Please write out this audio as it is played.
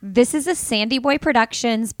This is a Sandy Boy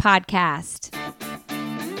Productions podcast.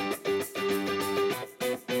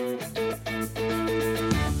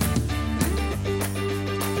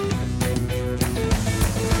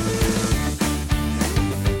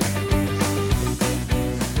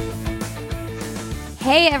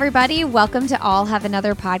 Hey everybody, welcome to All Have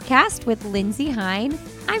Another podcast with Lindsay Hein.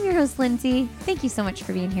 I'm your host, Lindsay. Thank you so much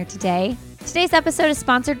for being here today. Today's episode is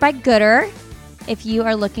sponsored by Goodr. If you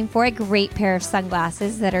are looking for a great pair of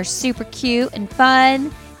sunglasses that are super cute and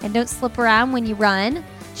fun and don't slip around when you run,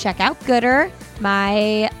 check out Goodr.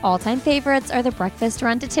 My all-time favorites are the Breakfast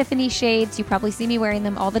Run to Tiffany shades. You probably see me wearing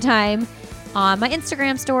them all the time on my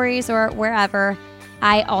Instagram stories or wherever.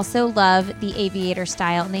 I also love the aviator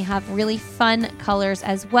style, and they have really fun colors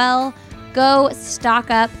as well. Go stock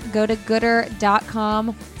up. Go to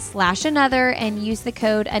goodr.com/another and use the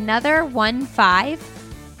code another15.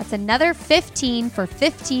 That's another 15 for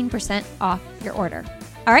 15% off your order.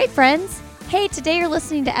 All right, friends. Hey, today you're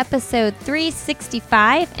listening to episode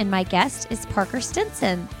 365, and my guest is Parker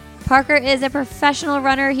Stinson. Parker is a professional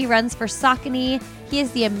runner. He runs for Saucony. He is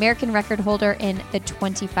the American record holder in the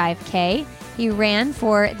 25K. He ran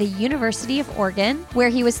for the University of Oregon, where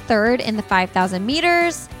he was third in the 5,000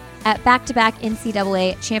 meters at back-to-back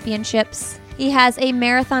NCAA championships. He has a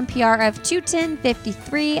marathon PR of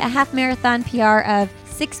 2:10:53, a half marathon PR of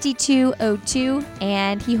 62:02,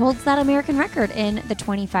 and he holds that American record in the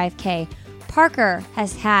 25K. Parker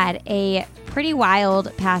has had a pretty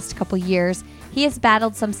wild past couple years. He has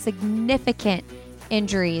battled some significant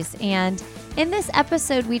injuries, and in this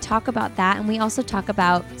episode, we talk about that, and we also talk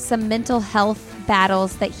about some mental health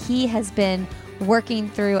battles that he has been working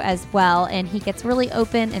through as well, and he gets really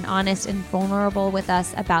open and honest and vulnerable with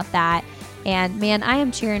us about that. And man, I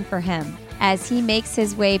am cheering for him as he makes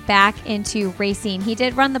his way back into racing. He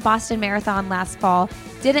did run the Boston Marathon last fall,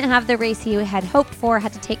 didn't have the race he had hoped for,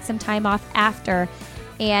 had to take some time off after.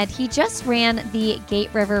 And he just ran the Gate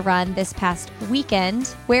River Run this past weekend,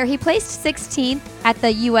 where he placed 16th at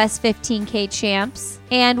the US 15K Champs.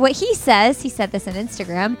 And what he said this on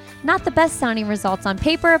Instagram, not the best sounding results on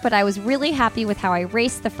paper, but I was really happy with how I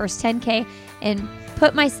raced the first 10K and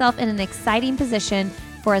put myself in an exciting position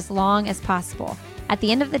for as long as possible. At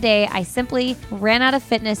the end of the day, I simply ran out of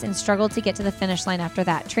fitness and struggled to get to the finish line after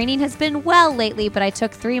that. Training has been well lately, but I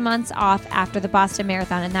took 3 months off after the Boston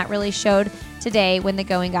Marathon, and that really showed today when the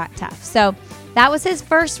going got tough. So that was his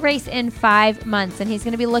first race in 5 months, and he's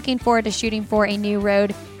going to be looking forward to shooting for a new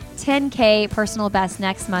road 10K personal best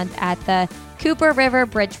next month at the Cooper River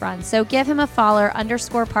Bridge Run. So give him a follow,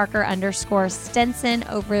 _Parker_Stinson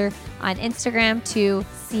over on Instagram to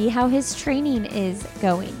see how his training is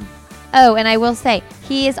going. Oh, and I will say,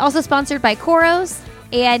 he is also sponsored by Coros,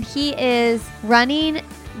 and he is running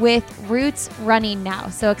with Roots Running now.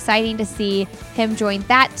 So exciting to see him join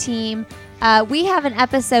that team. We'll have an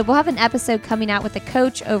episode coming out with the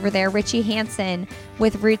coach over there, Richie Hansen,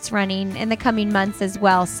 with Roots Running in the coming months as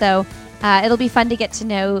well. So it'll be fun to get to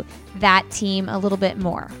know that team a little bit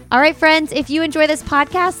more. All right, friends, if you enjoy this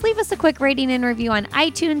podcast, leave us a quick rating and review on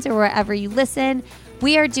iTunes or wherever you listen.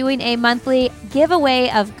 We are doing a monthly giveaway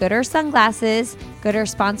of Goodr sunglasses. Goodr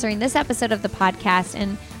sponsoring this episode of the podcast.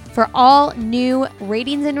 And for all new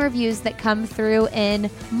ratings and reviews that come through in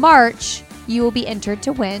March, you will be entered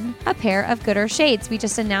to win a pair of Goodr shades. We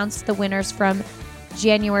just announced the winners from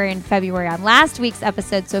January and February on last week's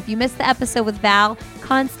episode. So if you missed the episode with Val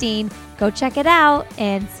Constein, go check it out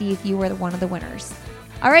and see if you were one of the winners.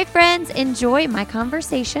 All right, friends, enjoy my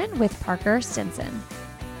conversation with Parker Stinson.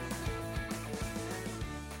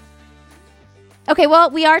 Okay, well,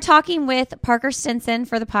 we are talking with Parker Stinson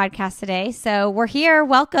for the podcast today. So we're here.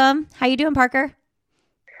 Welcome. How you doing, Parker?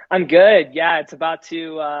 I'm good. Yeah, it's about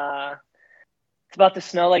to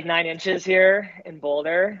snow like 9 inches here in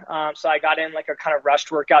Boulder. So I got in like a kind of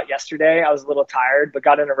rushed workout yesterday. I was a little tired, but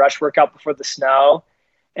got in a rush workout before the snow.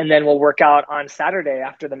 And then we'll work out on Saturday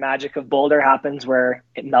after the magic of Boulder happens, where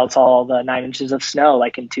it melts all the 9 inches of snow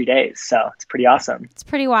like in 2 days. So it's pretty awesome. It's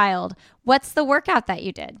pretty wild. What's the workout that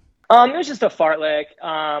you did? It was just a fartlek.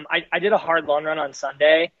 I did a hard long run on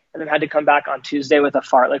Sunday and then had to come back on Tuesday with a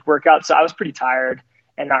fartlek workout. So I was pretty tired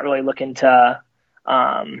and not really looking to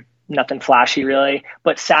nothing flashy really.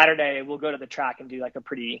 But Saturday we'll go to the track and do like a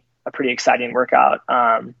pretty exciting workout.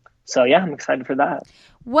 So yeah, I'm excited for that.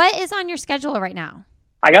 What is on your schedule right now?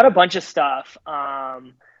 I got a bunch of stuff.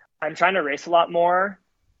 I'm trying to race a lot more.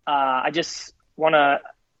 I just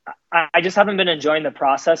haven't been enjoying the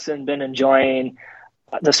process and been enjoying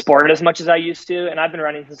the sport as much as I used to. And I've been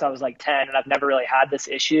running since I was like 10, and I've never really had this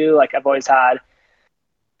issue. Like I've always had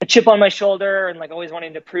a chip on my shoulder and like always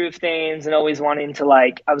wanting to prove things and always wanting to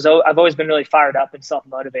like, I've always been really fired up and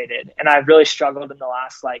self-motivated. And I've really struggled in the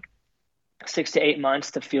last like 6 to 8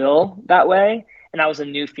 months to feel that way. And that was a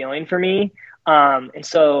new feeling for me. And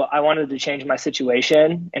so I wanted to change my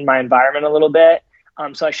situation and my environment a little bit.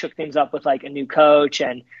 So I shook things up with like a new coach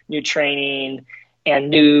and new training and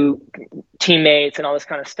new teammates and all this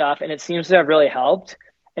kind of stuff. And it seems to have really helped.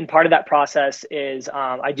 And part of that process is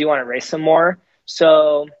I do want to race some more.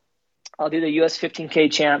 So I'll do the US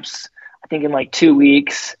 15K champs, I think in like 2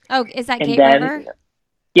 weeks. Oh, is that And Gate then, River?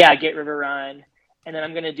 yeah, Gate River Run. And then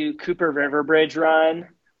I'm going to do Cooper River Bridge Run,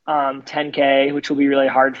 10K, which will be really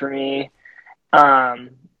hard for me.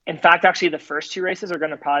 In fact, actually, the first two races are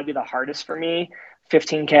going to probably be the hardest for me,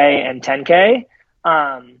 15K and 10K.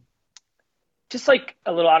 Just like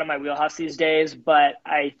a little out of my wheelhouse these days, but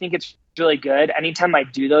I think it's really good. Anytime I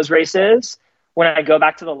do those races, when I go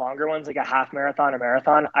back to the longer ones, like a half marathon, a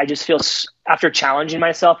marathon, I just feel, after challenging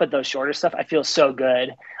myself at those shorter stuff, I feel so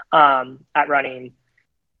good at running,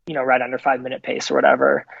 right under 5 minute pace or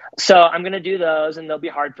whatever. So I'm going to do those and they'll be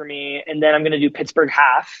hard for me. And then I'm going to do Pittsburgh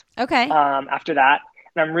half Okay. after that.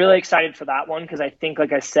 And I'm really excited for that one because I think,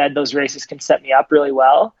 like I said, those races can set me up really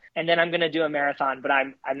well. And then I'm going to do a marathon, but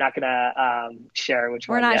I'm not going to share which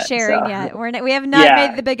We're one not yet. sharing So, yet. We have not yeah.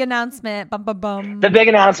 made the big announcement. Bum, bum, bum. The big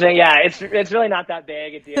announcement, yeah, it's really not that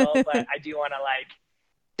big a deal, but I do want to like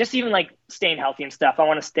just even like staying healthy and stuff. I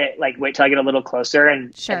want to wait till I get a little closer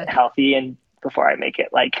and healthy and before I make it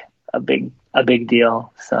like a big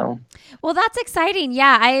deal. So, well, that's exciting.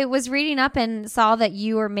 Yeah, I was reading up and saw that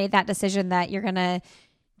you made that decision that you're gonna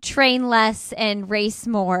train less and race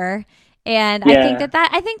more. And yeah.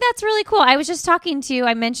 I think that's really cool. I was just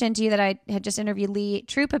I mentioned to you that I had just interviewed Lee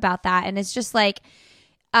Troop about that, and it's just like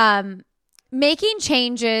making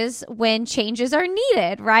changes when changes are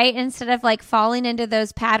needed, right? Instead of like falling into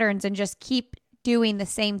those patterns and just keep doing the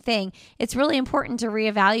same thing. It's really important to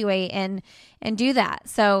reevaluate and do that.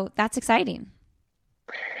 So that's exciting.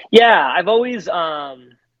 Yeah, I've always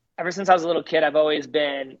ever since I was a little kid, I've always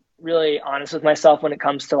been really honest with myself when it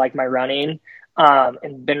comes to like my running,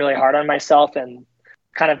 and been really hard on myself and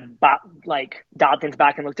kind of dialed things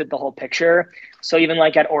back and looked at the whole picture. So even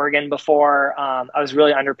like at Oregon before, I was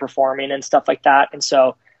really underperforming and stuff like that. And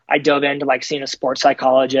so I dove into like seeing a sports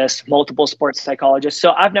psychologist, multiple sports psychologists.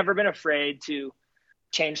 So I've never been afraid to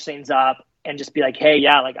change things up and just be like, hey,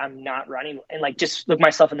 yeah, like I'm not running, and like just look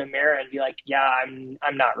myself in the mirror and be like, yeah,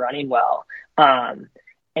 I'm not running well.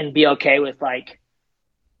 And be okay with like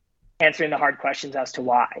answering the hard questions as to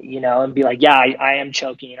why, and be like, yeah, I am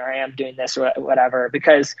choking or I am doing this or whatever.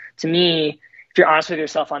 Because to me, if you're honest with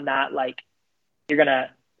yourself on that, like you're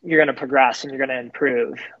going to progress and you're going to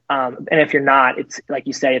improve. And if you're not, it's like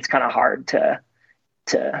you say, it's kind of hard to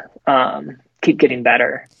keep getting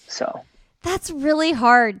better. So that's really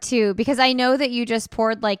hard too, because I know that you just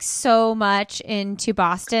poured like so much into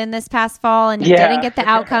Boston this past fall and you didn't get the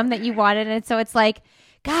outcome that you wanted. And so it's like,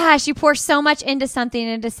 gosh, you pour so much into something,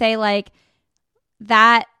 and to say like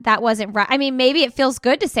that wasn't right. I mean, maybe it feels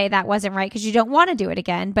good to say that wasn't right because you don't want to do it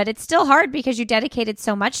again, but it's still hard because you dedicated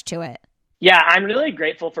so much to it. Yeah, I'm really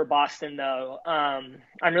grateful for Boston though.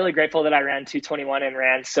 I'm really grateful that I ran 2:21 and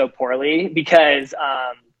ran so poorly because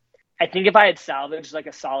I think if I had salvaged like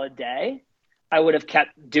a solid day, I would have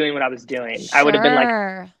kept doing what I was doing. Sure. I would have been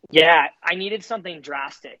like, yeah, I needed something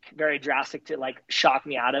drastic, very drastic to like shock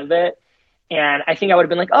me out of it. And I think I would have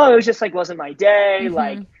been like, oh, it was just like, wasn't my day. Mm-hmm.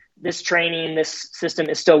 Like this training, this system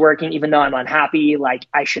is still working, even though I'm unhappy. Like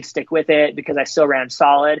I should stick with it because I still ran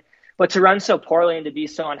solid. But to run so poorly and to be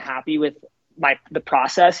so unhappy with the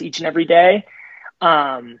process each and every day,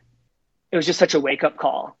 it was just such a wake up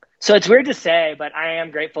call. So it's weird to say, but I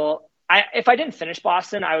am grateful. If I didn't finish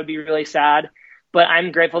Boston, I would be really sad. But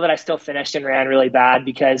I'm grateful that I still finished and ran really bad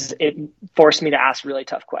because it forced me to ask really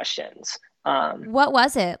tough questions. What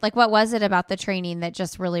was it? Like, what was it about the training that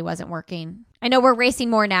just really wasn't working? I know we're racing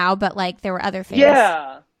more now, but like there were other things.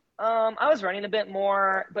 Yeah. I was running a bit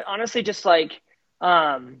more, but honestly, just like,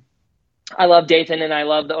 I love Dathan and I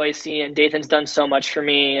love the OAC, and Dathan's done so much for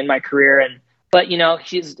me in my career. But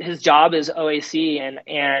his job is OAC,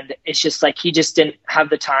 and it's just like, he just didn't have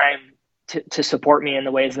the time to support me in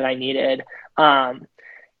the ways that I needed. And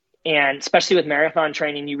especially with marathon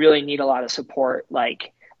training, you really need a lot of support.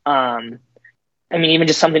 Like, I mean, even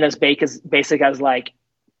just something as basic as like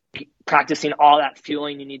practicing all that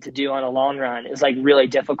fueling you need to do on a long run is like really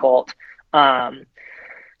difficult. So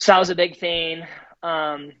that was a big thing.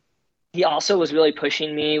 He also was really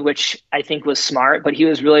pushing me, which I think was smart, but he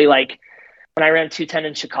was really like, when I ran 2:10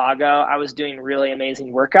 in Chicago, I was doing really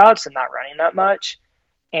amazing workouts and not running that much.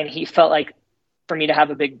 And he felt like for me to have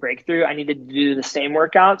a big breakthrough, I needed to do the same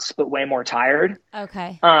workouts, but way more tired.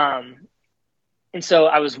 Okay. And so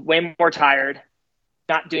I was way more tired,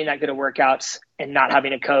 not doing that good of workouts, and not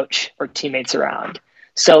having a coach or teammates around.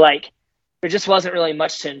 So like, there just wasn't really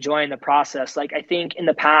much to enjoy in the process. Like, I think in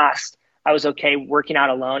the past, I was okay working out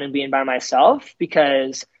alone and being by myself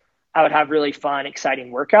because I would have really fun,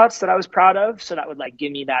 exciting workouts that I was proud of. So that would like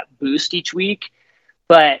give me that boost each week.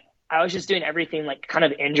 But I was just doing everything like kind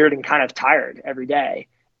of injured and kind of tired every day.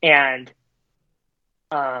 And,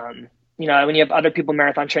 when you have other people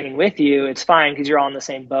marathon training with you, it's fine because you're all in the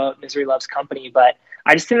same boat. Misery loves company. But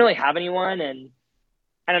I just didn't really have anyone. And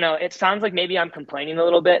I don't know, it sounds like maybe I'm complaining a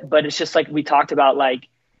little bit, but it's just like we talked about, like,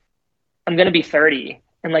 I'm going to be 30.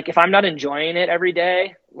 And like, if I'm not enjoying it every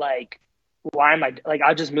day, like, why am I like,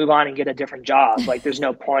 I'll just move on and get a different job. Like, there's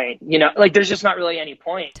no point, like there's just not really any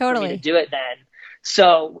point for me to do it then.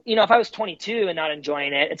 So, if I was 22 and not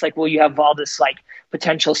enjoying it, it's like, well, you have all this like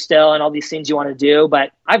potential still and all these things you want to do.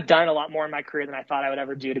 But I've done a lot more in my career than I thought I would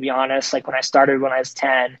ever do, to be honest, like when I started when I was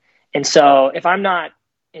 10. And so if I'm not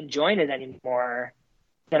enjoying it anymore,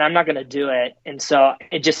 then I'm not going to do it. And so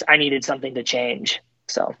I needed something to change.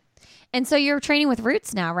 And so you're training with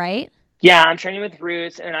Roots now, right? Yeah, I'm training with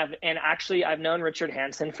Roots, and I've known Richard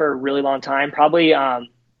Hansen for a really long time, probably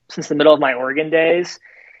since the middle of my Oregon days.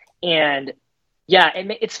 And yeah,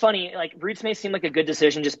 it's funny, like Roots may seem like a good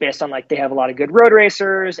decision just based on like they have a lot of good road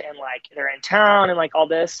racers and like they're in town and like all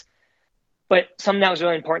this. But something that was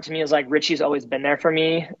really important to me is like Richie's always been there for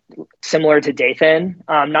me, similar to Dathan.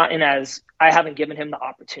 Not in as I haven't given him the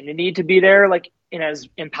opportunity to be there like in as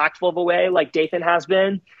impactful of a way like Dathan has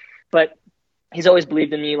been, but he's always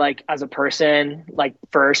believed in me like as a person, like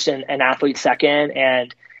first and an athlete second,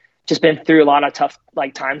 and just been through a lot of tough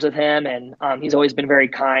like times with him. And he's always been very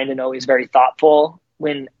kind and always very thoughtful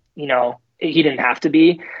when, he didn't have to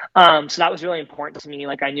be. So that was really important to me.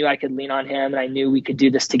 Like I knew I could lean on him and I knew we could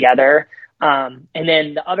do this together. And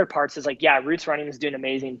then the other parts is like, yeah, Roots Running is doing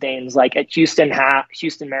amazing things. Like at Houston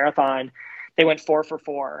Marathon, they went 4 for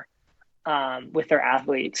 4 with their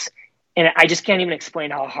athletes. And I just can't even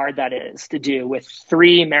explain how hard that is to do with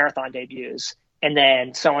 3 marathon debuts and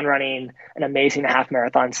then someone running an amazing half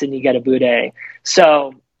marathon, Sydney Getabude.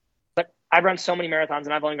 So, but I've run so many marathons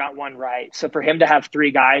and I've only got one right. So for him to have 3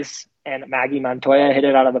 guys and Maggie Montoya hit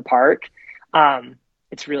it out of the park,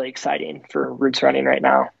 it's really exciting for Roots Running right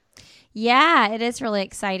now. Yeah, it is really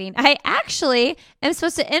exciting. I actually am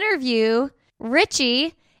supposed to interview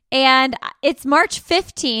Richie, and it's March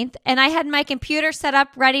 15th, and I had my computer set up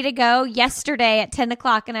ready to go yesterday at 10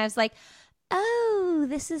 o'clock, and I was like, oh,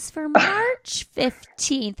 this is for March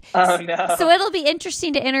 15th. Oh, no. So it'll be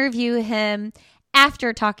interesting to interview him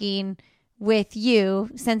after talking with you,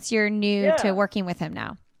 since you're new to working with him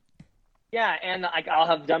now. Yeah, and I'll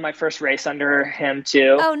have done my first race under him,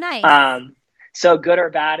 too. Oh, nice. So good or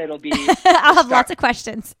bad, it'll be... I'll have lots of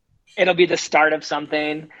questions. It'll be the start of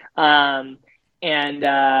something. And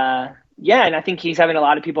I think he's having a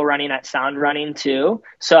lot of people running at Sound Running too.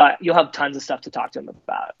 So you'll have tons of stuff to talk to him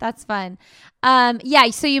about. That's fun.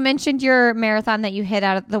 So you mentioned your marathon that you hit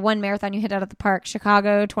out of the one marathon you hit out of the park,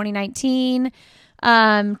 Chicago 2019,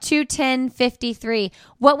 2:10:53.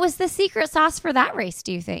 What was the secret sauce for that race,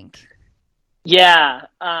 do you think? Yeah.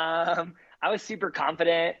 I was super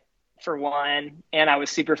confident for one, and I was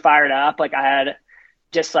super fired up. Like I had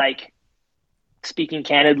just like, speaking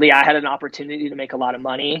candidly, I had an opportunity to make a lot of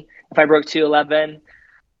money if I broke 2:11.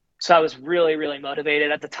 So I was really, really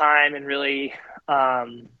motivated at the time and really,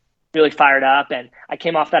 really fired up. And I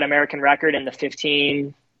came off that American record in the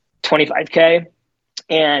 15:25K.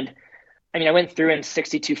 And I mean, I went through in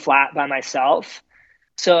 62 flat by myself.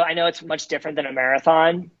 So I know it's much different than a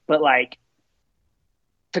marathon, but like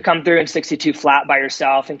to come through in 62 flat by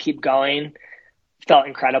yourself and keep going felt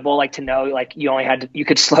incredible. Like to know, like you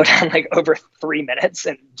could slow down like over 3 minutes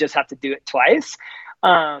and just have to do it twice.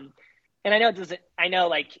 And I know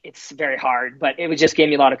like it's very hard, but it just gave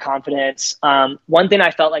me a lot of confidence. One thing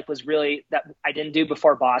I felt like was really that I didn't do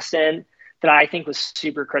before Boston that I think was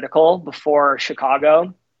super critical before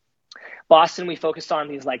Chicago. Boston, we focused on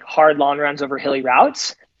these like hard long runs over hilly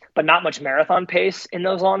routes, but not much marathon pace in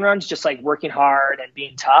those long runs, just like working hard and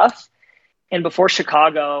being tough. And before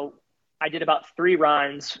Chicago, I did about 3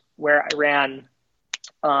 runs where I ran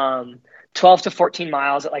 12 to 14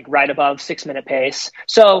 miles at like right above 6-minute pace.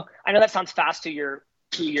 So I know that sounds fast to your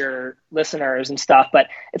listeners and stuff, but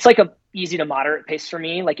it's like a easy to moderate pace for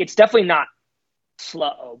me. Like it's definitely not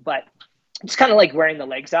slow, but it's kind of like wearing the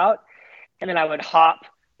legs out. And then I would hop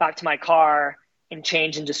back to my car and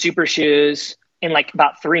change into super shoes in like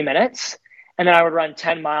about 3 minutes. And then I would run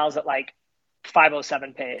 10 miles at like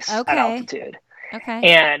 5:07 pace at altitude. Okay.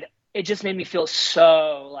 And it just made me feel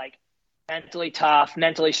so like mentally tough,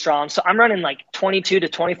 mentally strong. So I'm running like 22 to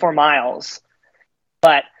 24 miles,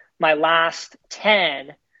 but my last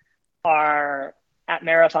 10 are at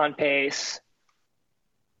marathon pace,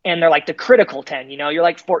 and they're like the critical 10, you're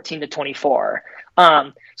like 14 to 24.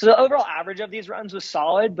 So the overall average of these runs was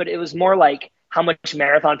solid, but it was more like how much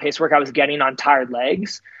marathon pace work I was getting on tired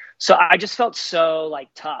legs. So I just felt so like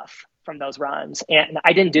tough from those runs, and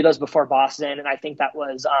I didn't do those before Boston. And I think that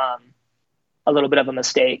was a little bit of a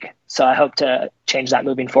mistake. So I hope to change that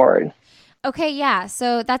moving forward. Okay, yeah.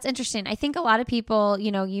 So that's interesting. I think a lot of people,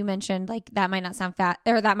 you mentioned like that might not sound fast,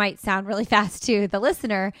 or that might sound really fast to the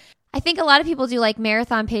listener. I think a lot of people do like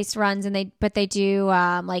marathon pace runs, and they do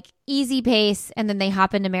like easy pace, and then they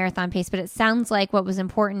hop into marathon pace. But it sounds like what was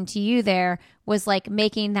important to you there was like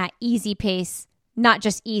making that easy pace not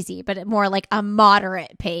just easy, but more like a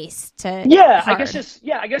moderate pace to Yeah, hard. I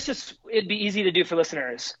guess just it'd be easy to do for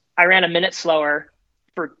listeners. I ran a minute slower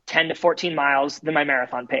for 10 to 14 miles than my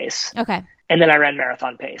marathon pace. Okay. And then I ran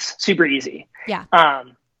marathon pace. Super easy. Yeah.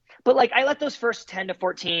 But like I let those first 10 to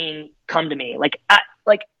 14 come to me. Like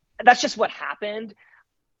that's just what happened.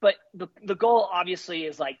 But the goal obviously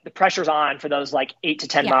is like the pressure's on for those like 8 to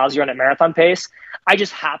 10 miles you run at marathon pace. I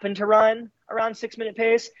just happened to run around 6-minute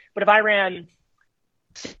pace. But if I ran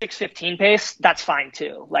 6:15 pace, that's fine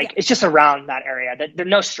too. Like it's just around that area. There's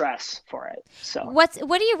no stress for it. So what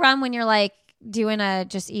do you run when you're like doing a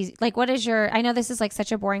just easy, like what is your, I know this is like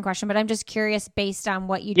such a boring question, but I'm just curious based on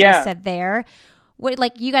what you just said there. What,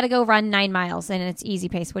 like you got to go run 9 miles and it's easy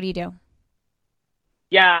pace. What do you do?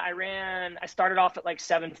 Yeah, I started off at like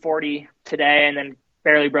 7:40 today and then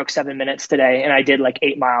barely broke 7 minutes today. And I did like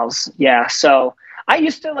 8 miles. Yeah. So I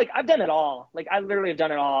used to I've done it all. Like I literally have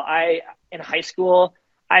done it all. In high school,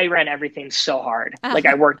 I ran everything so hard. Like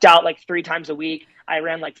I worked out like 3 times a week. I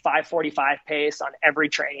ran like 5:45 pace on every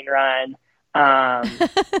training run. And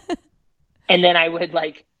then I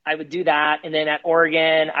would do that. And then at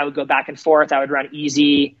Oregon, I would go back and forth. I would run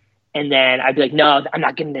easy. And then I'd be like, no, I'm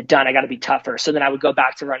not getting it done. I got to be tougher. So then I would go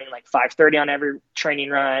back to running like 5:30 on every training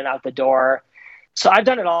run out the door. So I've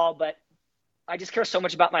done it all, but I just care so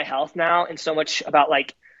much about my health now and so much about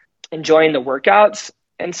like enjoying the workouts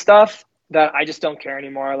and stuff that I just don't care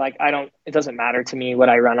anymore. Like it doesn't matter to me what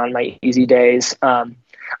I run on my easy days.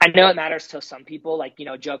 I know it matters to some people. Like,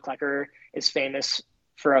 Joe Klecker is famous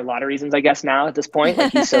for a lot of reasons, I guess now at this point,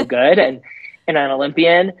 like he's so good and an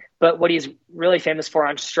Olympian, but what he's really famous for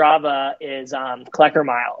on Strava is Klecker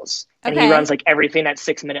miles. And he runs like everything at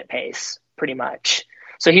 6-minute pace pretty much.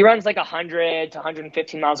 So he runs like 100 to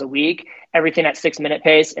 115 miles a week, everything at 6-minute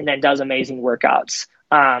pace, and then does amazing workouts.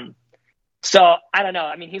 So I don't know.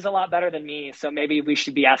 I mean, he's a lot better than me. So maybe we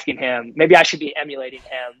should be asking him. Maybe I should be emulating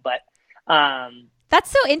him. But that's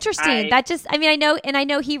so interesting. I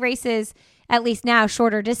know he races at least now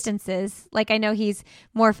shorter distances. Like I know he's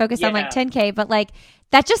more focused on like 10K, but like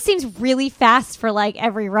that just seems really fast for like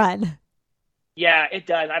every run. Yeah, it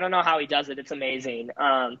does. I don't know how he does it. It's amazing.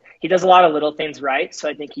 He does a lot of little things right. So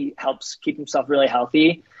I think he helps keep himself really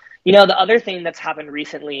healthy. The other thing that's happened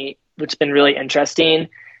recently, which has been really interesting,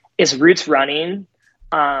 is Roots Running.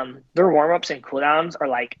 Their warm-ups and cooldowns are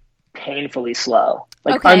like painfully slow,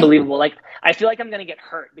 like unbelievable. Like I feel like I'm going to get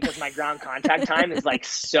hurt because my ground contact time is like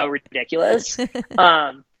so ridiculous.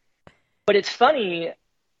 But it's funny.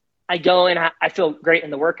 I go and I feel great in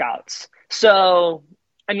the workouts. So,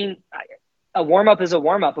 I mean, a warm-up is a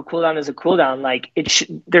warm-up, a cool down is a cool down. Like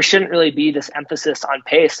there shouldn't really be this emphasis on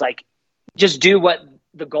pace. Like just do what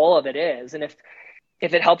the goal of it is. And if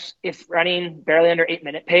it helps, if running barely under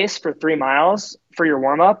 8-minute pace for 3 miles for your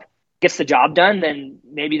warm-up gets the job done, then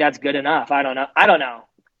maybe that's good enough. I don't know.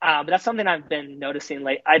 But that's something I've been noticing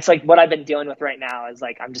late. It's like what I've been dealing with right now is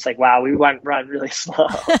like, I'm just like, wow, we run really slow.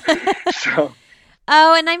 So.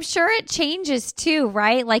 Oh, and I'm sure it changes too,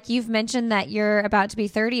 right? Like you've mentioned that you're about to be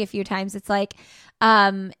 30 a few times. It's like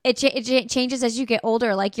it changes as you get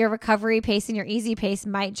older. Like your recovery pace and your easy pace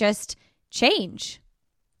might just change.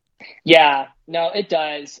 Yeah, no, it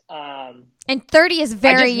does. And 30 is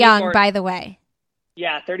very young, by the way.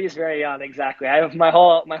 Yeah, 30 is very young. Exactly. I have my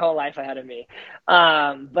whole life ahead of me.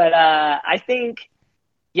 But I think,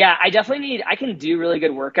 I can do really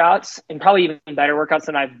good workouts and probably even better workouts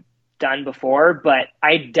than I've done before, but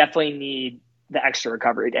I definitely need the extra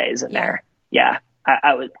recovery days in there. Yeah,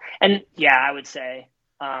 I would. And I would say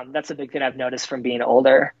that's a big thing I've noticed from being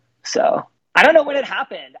older. So I don't know when it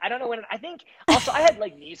happened. I think also I had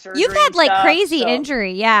like knee surgery. You've had like stuff, crazy so,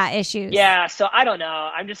 injury, issues. Yeah. So I don't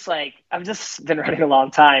know. I've just been running a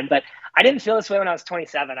long time, but I didn't feel this way when I was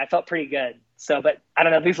 27. I felt pretty good. So, but I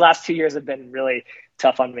don't know. These last 2 years have been really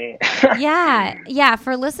tough on me. Yeah.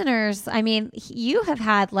 For listeners, I mean, you have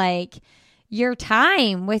had like your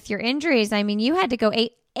time with your injuries. I mean, you had to go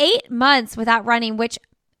eight months without running, which,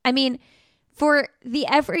 I mean, for the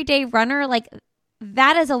everyday runner, like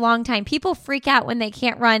that is a long time. People freak out when they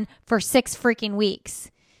can't run for 6 freaking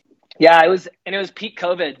weeks. Yeah, it was peak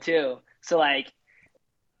COVID too. So like,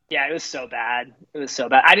 yeah, it was so bad.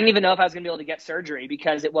 I didn't even know if I was gonna be able to get surgery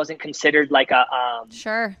because it wasn't considered like a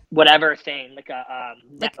sure whatever thing, like a I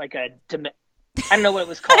don't know what it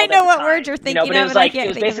was called. I know what word you're thinking but it was of. like it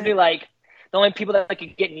was basically like the only people that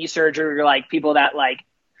could get knee surgery were like people that like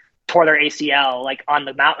tore their ACL like on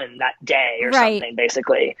the mountain that day or something,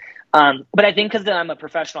 basically. But I think because I'm a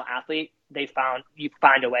professional athlete, you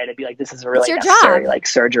find a way to be like, this is a really necessary like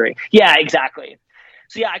surgery. Yeah, exactly.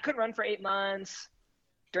 So yeah, I couldn't run for 8 months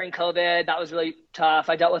during COVID. That was really tough.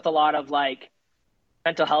 I dealt with a lot of like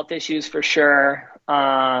mental health issues for sure.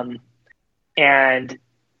 And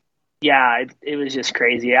yeah, it was just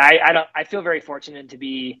crazy. I feel very fortunate to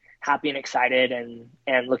be happy and excited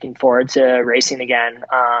and looking forward to racing again.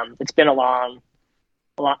 It's been a long,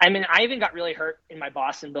 I mean, I even got really hurt in my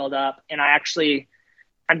Boston buildup, and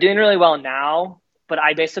I'm doing really well now, but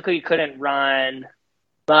I basically couldn't run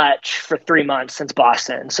much for 3 months since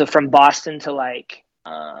Boston. So from Boston to like,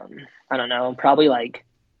 I don't know, probably like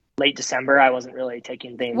late December, I wasn't really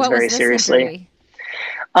taking things very seriously.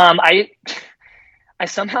 I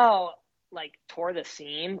somehow like tore the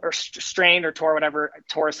seam or strained or tore whatever.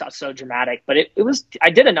 Tore sounds so dramatic, but it was, I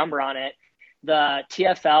did a number on it. The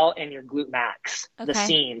TFL and your glute max, the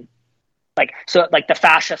seam, like the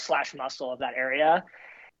fascia / muscle of that area.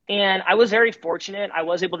 And I was very fortunate. I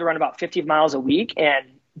was able to run about 50 miles a week, and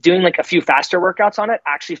doing like a few faster workouts on it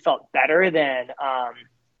actually felt better than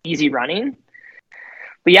easy running.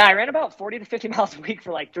 But yeah, I ran about 40 to 50 miles a week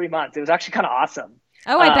for like 3 months. It was actually kind of awesome.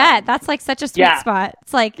 Oh, I bet. That's like such a sweet spot.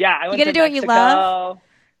 It's like, you got to do what you love.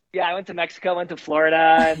 Yeah, I went to Mexico, went to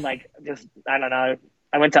Florida, and like just, I don't know.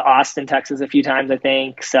 I went to Austin, Texas a few times, I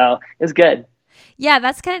think. So it was good. Yeah,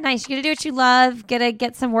 that's kind of nice. You get to do what you love,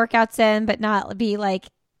 get some workouts in, but not be like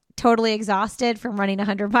totally exhausted from running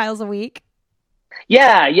 100 miles a week.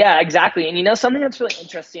 Yeah, exactly. And something that's really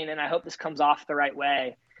interesting, and I hope this comes off the right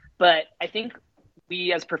way, but I think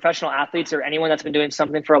we as professional athletes or anyone that's been doing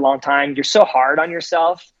something for a long time, you're so hard on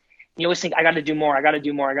yourself. You always think, I got to do more.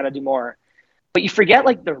 But you forget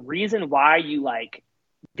like the reason why you like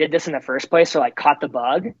did this in the first place or like caught the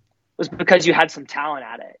bug was because you had some talent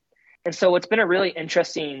at it. And so what's been a really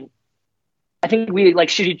interesting, I think we like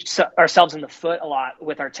shoot ourselves in the foot a lot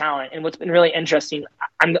with our talent. And what's been really interesting,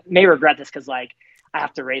 I may regret this because like I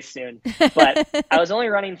have to race soon, but I was only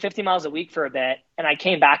running 50 miles a week for a bit, and I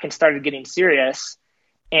came back and started getting serious,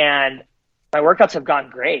 and my workouts have gone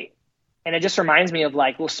great. And it just reminds me of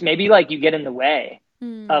like, well, maybe like you get in the way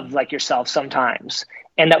of like yourself sometimes,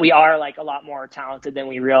 and that we are like a lot more talented than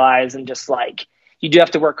we realize. And just like, you do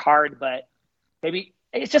have to work hard, but maybe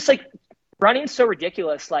it's just like running's so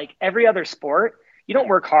ridiculous. Like every other sport, you don't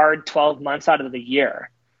work hard 12 months out of the year.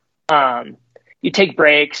 You take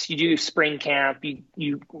breaks, you do spring camp,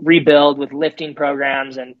 you rebuild with lifting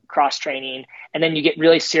programs and cross training. And then you get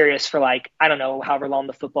really serious for like, I don't know, however long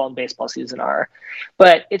the football and baseball season are.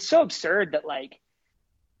 But it's so absurd that like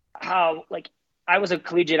how like I was a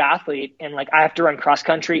collegiate athlete and like I have to run cross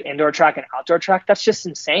country, indoor track and outdoor track. That's just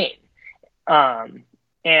insane.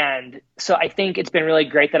 And so I think it's been really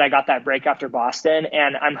great that I got that break after Boston,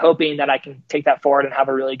 and I'm hoping that I can take that forward and have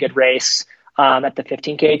a really good race at the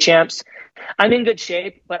 15K champs. I'm in good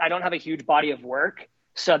shape, but I don't have a huge body of work.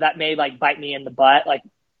 So that may like bite me in the butt. Like,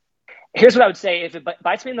 here's what I would say. If it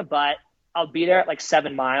bites me in the butt, I'll be there at like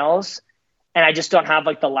 7 miles, and I just don't have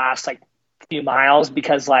like the last like few miles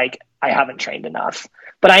because like I haven't trained enough,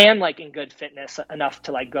 but I am like in good fitness enough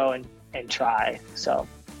to like go and try. So.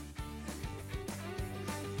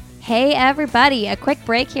 Hey everybody, a quick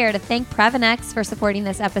break here to thank Previnex for supporting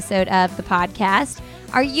this episode of the podcast.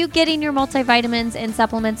 Are you getting your multivitamins and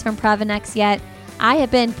supplements from Previnex yet? I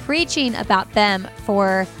have been preaching about them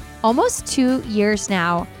for almost 2 years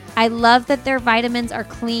now. I love that their vitamins are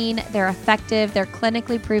clean, they're effective, they're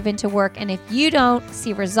clinically proven to work, and if you don't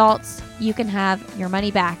see results, you can have your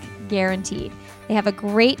money back, guaranteed. They have a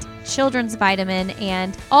great children's vitamin,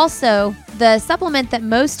 and also the supplement that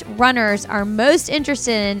most runners are most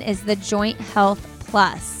interested in is the Joint Health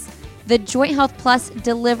Plus. The Joint Health Plus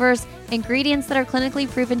delivers ingredients that are clinically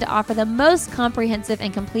proven to offer the most comprehensive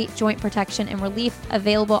and complete joint protection and relief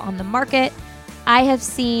available on the market. I have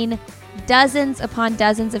seen dozens upon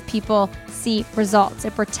dozens of people see results.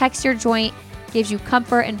 It protects your joint, gives you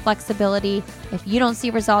comfort and flexibility. If you don't see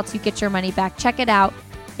results, you get your money back. Check it out.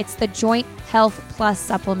 It's the Joint Health Plus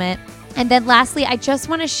supplement. And then lastly, I just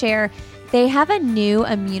want to share, they have a new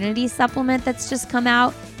immunity supplement that's just come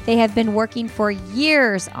out. They have been working for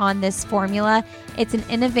years on this formula. It's an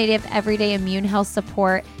innovative everyday immune health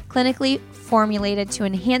support, clinically formulated to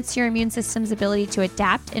enhance your immune system's ability to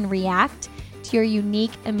adapt and react to your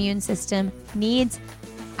unique immune system needs.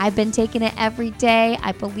 I've been taking it every day.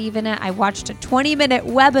 I believe in it. I watched a 20-minute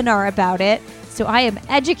webinar about it, so I am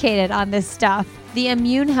educated on this stuff. The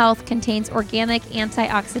Immune Health contains organic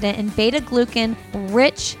antioxidant and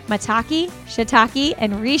beta-glucan-rich maitake, shiitake,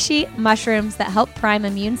 and reishi mushrooms that help prime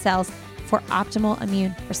immune cells for optimal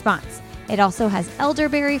immune response. It also has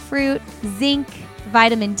elderberry fruit, zinc,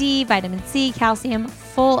 vitamin D, vitamin C, calcium,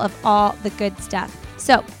 full of all the good stuff.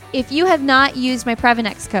 So if you have not used my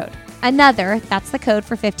Previnex code, that's the code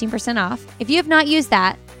for 15% off. If you have not used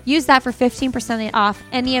that, use that for 15% off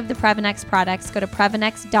any of the Previnex products. Go to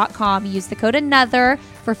Previnex.com, use the code ANOTHER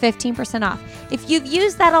for 15% off. If you've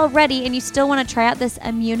used that already and you still want to try out this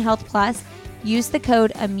Immune Health Plus, use the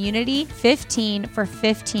code IMMUNITY15 for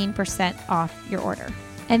 15% off your order.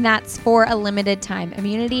 And that's for a limited time.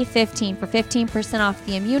 Immunity15 for 15% off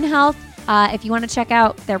the Immune Health. If you want to check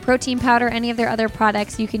out their protein powder, any of their other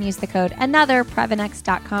products, you can use the code ANOTHER,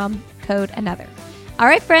 Previnex.com, code ANOTHER. All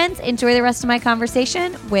right, friends, enjoy the rest of my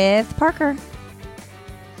conversation with Parker.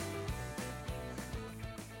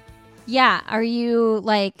 Yeah,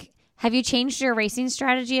 have you changed your racing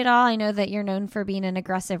strategy at all? I know that you're known for being an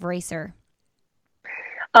aggressive racer.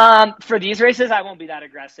 For these races, I won't be that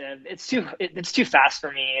aggressive. It's too fast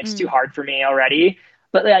for me. It's too hard for me already.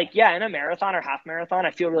 But in a marathon or half marathon,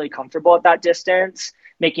 I feel really comfortable at that distance,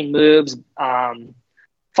 making moves,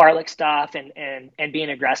 fartlek stuff and being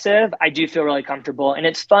aggressive. I do feel really comfortable. And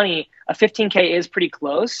it's funny, a 15K is pretty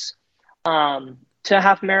close to a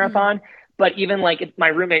half marathon. But even my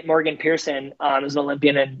roommate, Morgan Pearson, is an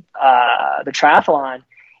Olympian in the triathlon,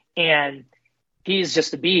 and he's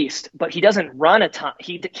just a beast, but he doesn't run a ton.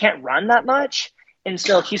 He can't run that much. And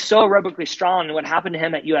so he's so aerobically strong. And what happened to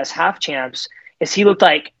him at US half champs is he looked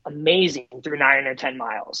amazing through 9 or 10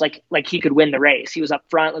 miles. Like he could win the race. He was up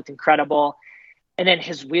front, looked incredible. And then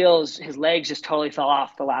his legs just totally fell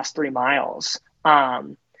off the last 3 miles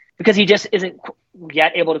because he just isn't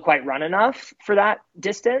yet able to quite run enough for that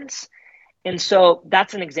distance. And so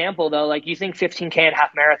that's an example, though. You think 15K and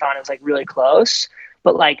half marathon is really close,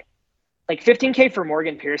 but 15K for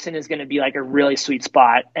Morgan Pearson is going to be a really sweet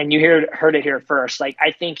spot. And you heard it here first.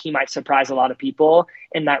 I think he might surprise a lot of people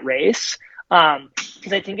in that race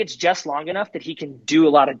because I think it's just long enough that he can do a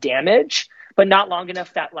lot of damage, but not long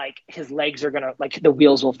enough that his legs are going to the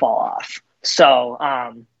wheels will fall off. So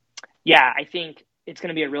I think it's going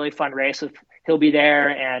to be a really fun race. He'll be there.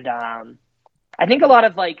 And I think a lot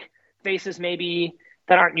of faces maybe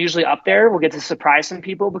that aren't usually up there will get to surprise some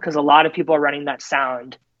people because a lot of people are running that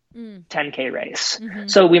Sound 10K race. Mm-hmm.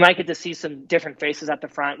 So we might get to see some different faces at the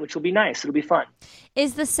front, which will be nice. It'll be fun.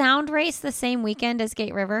 Is the Sound race the same weekend as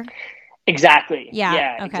Gate River? Exactly.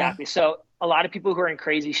 Yeah. Okay. Exactly. So a lot of people who are in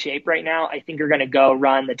crazy shape right now, I think are going to go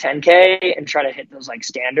run the 10K and try to hit those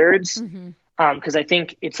standards. Because I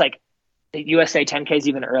think it's the USA 10K is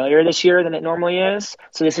even earlier this year than it normally is.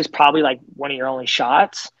 So this is probably one of your only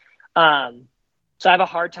shots. So I have a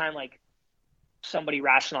hard time somebody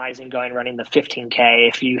rationalizing running the 15K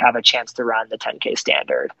if you have a chance to run the 10K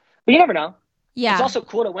standard. But you never know. Yeah. It's also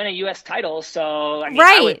cool to win a US title. So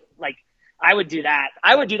right. I would do that.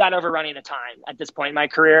 I would do that over running a time at this point in my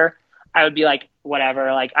career. I would be whatever.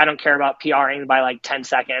 I don't care about PRing by 10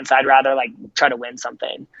 seconds. I'd rather try to win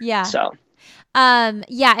something. Yeah. So.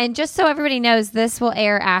 And just so everybody knows, this will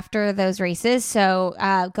air after those races. So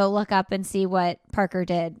go look up and see what Parker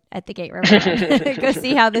did at the Gate River. Go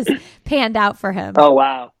see how this panned out for him. Oh,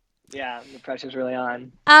 wow. Yeah, the pressure's really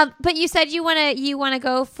on. But you said you wanna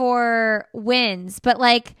go for wins, but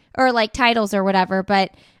or titles or whatever.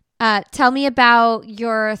 But tell me about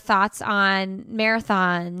your thoughts on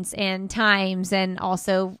marathons and times, and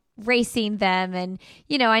also racing them. And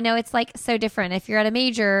I know it's so different. If you're at a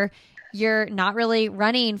major, you're not really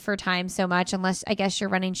running for time so much, unless I guess you're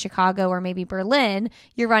running Chicago or maybe Berlin.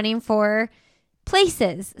 You're running for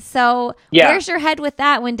places. So where's your head with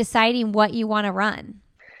that when deciding what you want to run?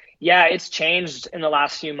 Yeah, it's changed in the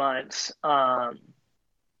last few months.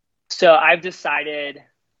 So I've decided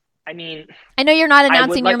I mean, I know you're not I would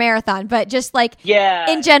announcing your like, marathon, but just like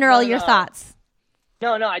yeah, in general, no, your no. thoughts.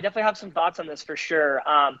 No, I definitely have some thoughts on this for sure.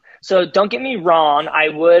 So don't get me wrong. I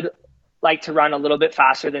would like to run a little bit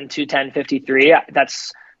faster than 2:10:53.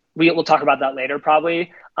 We'll talk about that later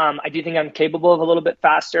probably. I do think I'm capable of a little bit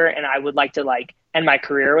faster, and I would like to like end my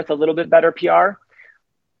career with a little bit better PR.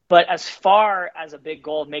 But as far as a big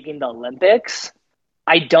goal of making the Olympics,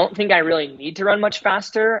 I don't think I really need to run much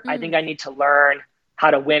faster. I think Mm. I need to learn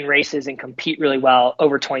how to win races and compete really well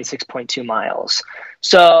over 26.2 miles.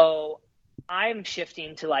 So I'm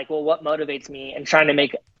shifting to like, well, what motivates me and trying to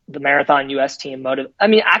make the marathon US team motive. I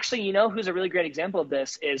mean, actually, who's a really great example of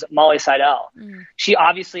this is Molly Seidel. Mm. She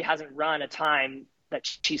obviously hasn't run a time that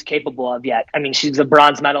she's capable of yet. I mean, she's a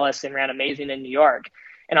bronze medalist and ran amazing in New York.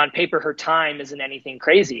 And on paper, her time isn't anything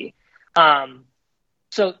crazy.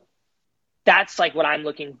 So that's like what I'm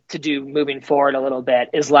looking to do moving forward a little bit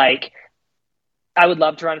is like, I would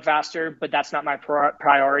love to run faster, but that's not my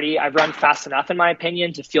priority. I've run fast enough, in my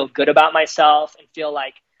opinion, to feel good about myself and feel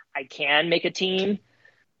like I can make a team.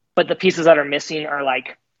 But the pieces that are missing are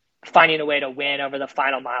like finding a way to win over the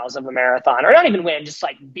final miles of a marathon, or not even win, just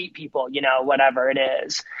like beat people, whatever it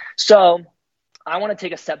is. So I want to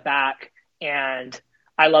take a step back, and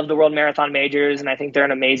I love the World Marathon Majors, and I think they're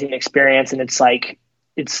an amazing experience, and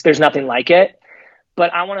there's nothing like it.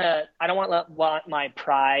 But I don't want my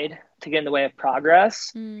pride to get in the way of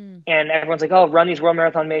progress. Mm. And everyone's like, oh, run these World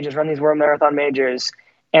Marathon Majors, run these World Marathon Majors.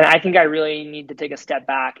 And I think I really need to take a step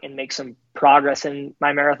back and make some progress in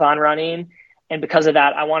my marathon running. And because of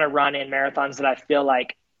that, I want to run in marathons that I feel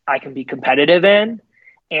like I can be competitive in.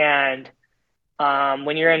 And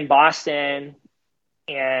when you're in Boston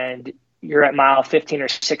and you're at mile 15 or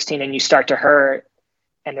 16 and you start to hurt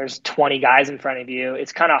and there's 20 guys in front of you,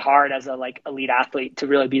 it's kind of hard as a like elite athlete to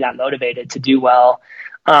really be that motivated to do well.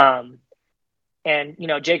 And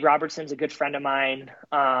Jake Robertson's a good friend of mine,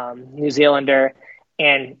 New Zealander,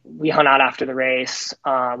 and we hung out after the race,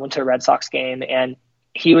 went to a Red Sox game, and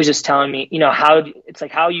he was just telling me,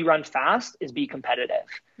 how you run fast is be competitive.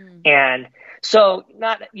 Mm. And so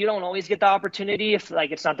you don't always get the opportunity if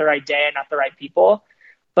like it's not the right day and not the right people.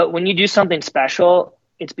 But when you do something special,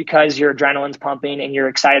 it's because your adrenaline's pumping and you're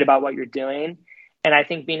excited about what you're doing. And I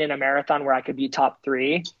think being in a marathon where I could be top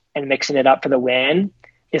 3 and mixing it up for the win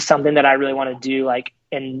is something that I really want to do like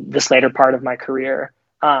in this later part of my career.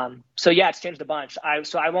 So yeah, it's changed a bunch.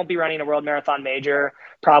 So I won't be running a World Marathon Major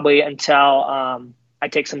probably until I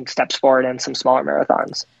take some steps forward in some smaller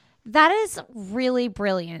marathons. That is really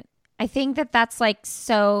brilliant. I think that that's like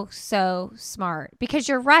so smart because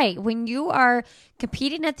you're right. When you are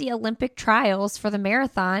competing at the Olympic trials for the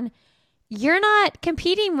marathon, you're not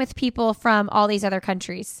competing with people from all these other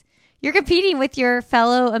countries. You're competing with your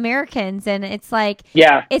fellow Americans, and it's like,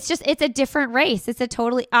 yeah, it's a different race.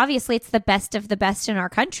 Obviously it's the best of the best in our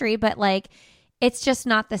country, but like, it's just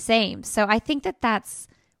not the same. So I think that that's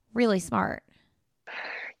really smart.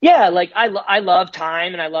 Yeah, like I love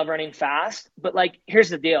time and I love running fast, but like here's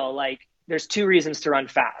the deal, like there's 2 reasons to run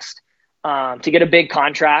fast. To get a big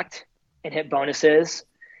contract and hit bonuses,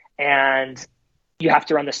 and you have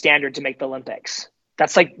to run the standard to make the Olympics.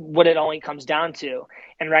 That's like what it only comes down to.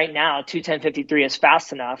 And right now 2:10:53 is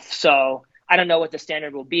fast enough. So I don't know what the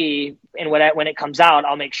standard will be, and when it comes out,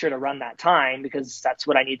 I'll make sure to run that time because that's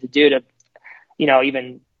what I need to do to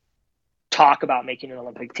even talk about making an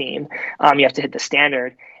Olympic team. You have to hit the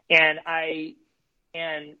standard. And I'm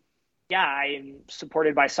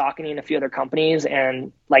supported by Saucony and a few other companies,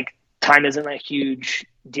 and like time isn't a huge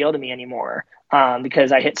deal to me anymore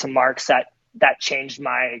because I hit some marks that changed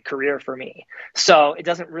my career for me. So it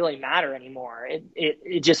doesn't really matter anymore.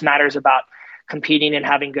 It just matters about competing and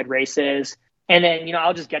having good races. And then,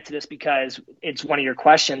 I'll just get to this because it's one of your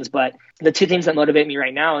questions, but the 2 things that motivate me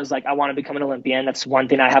right now is like, I want to become an Olympian. That's one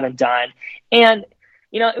thing I haven't done. And,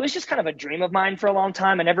 it was just kind of a dream of mine for a long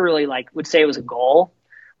time. I never really would say it was a goal,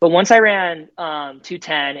 but once I ran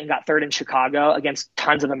 2:10 and got 3rd in Chicago against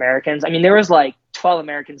tons of Americans, I mean, there was like 12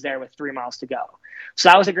 Americans there with 3 miles to go. So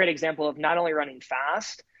that was a great example of not only running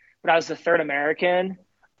fast, but I was the 3rd American.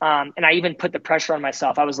 And I even put the pressure on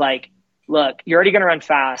myself. I was like, look, you're already going to run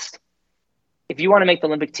fast. If you want to make the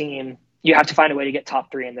Olympic team, you have to find a way to get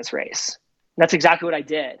top 3 in this race. And that's exactly what I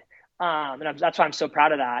did. And that's why I'm so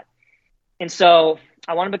proud of that. And so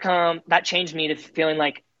I want to that changed me to feeling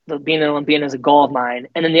like being an Olympian is a goal of mine.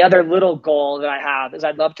 And then the other little goal that I have is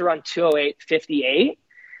I'd love to run 2:08:58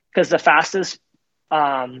 because the fastest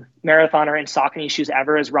marathoner in Saucony shoes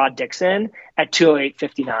ever is Rod Dixon at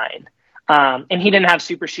 2:08:59. And he didn't have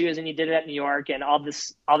super shoes, and he did it at New York and all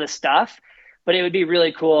this stuff. But it would be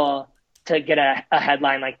really cool to get a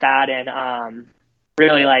headline like that. And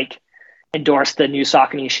really like endorsed the new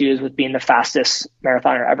Saucony shoes with being the fastest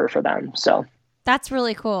marathoner ever for them. So That's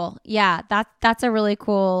really cool. Yeah, that's a really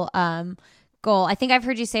cool goal. I think I've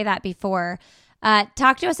heard you say that before.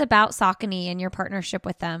 Talk to us about Saucony and your partnership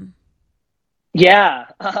with them. yeah,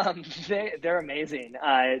 they're amazing.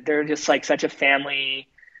 They're just like such a family,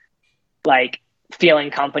 like feeling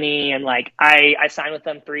company. And like, I signed with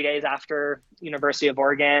them 3 days after University of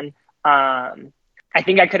Oregon. I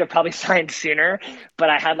think I could have probably signed sooner, but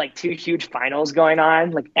I had like two huge finals going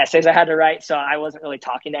on, like essays I had to write. So I wasn't really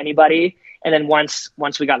talking to anybody. And then once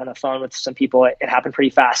we got on the phone with some people, it happened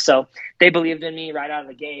pretty fast. So they believed in me right out of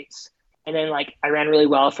the gates. And then like I ran really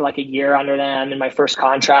well for like a year under them in my first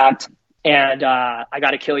contract. And I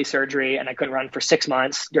got Achilles surgery and I couldn't run for 6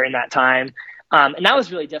 months during that time. And that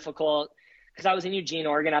was really difficult because I was in Eugene,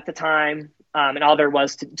 Oregon at the time. And all there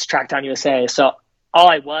was to Tracktown USA. So all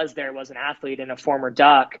I was there was an athlete and a former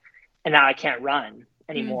Duck. And now I can't run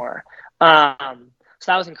anymore.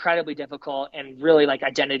 So that was incredibly difficult and really like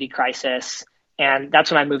identity crisis. And that's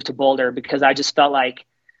when I moved to Boulder because I just felt like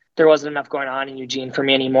there wasn't enough going on in Eugene for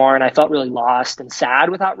me anymore. And I felt really lost and sad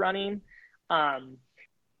without running. And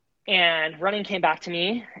running came back to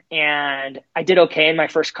me and I did okay in my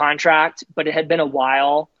first contract, but it had been a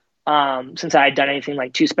while since I had done anything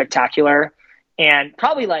like too spectacular. And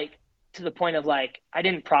probably like to the point of like, I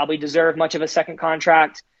didn't probably deserve much of a second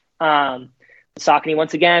contract. Saucony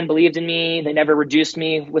once again believed in me. They never reduced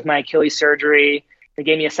me with my Achilles surgery. They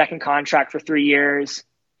gave me a second contract for 3 years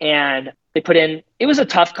and it was a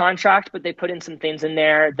tough contract, but they put in some things in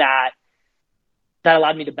there that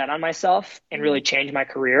allowed me to bet on myself and really change my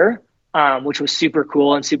career, which was super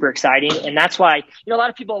cool and super exciting. And that's why, a lot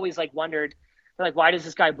of people always like wondered, like, why does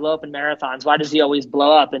this guy blow up in marathons? Why does he always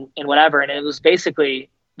blow up and whatever? And it was basically,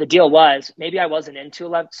 the deal was maybe I wasn't in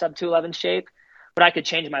sub 211 shape, but I could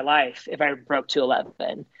change my life if I broke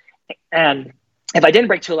 211. And if I didn't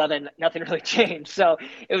break 211, nothing really changed. So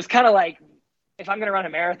it was kind of like, if I'm going to run a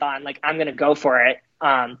marathon, like I'm going to go for it.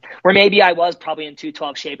 Where maybe I was probably in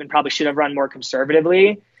 212 shape and probably should have run more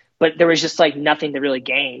conservatively, but there was just like nothing to really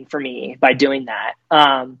gain for me by doing that.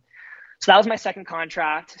 So that was my second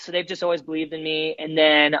contract. So they've just always believed in me. And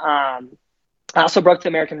then I also broke the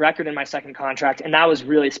American record in my second contract. And that was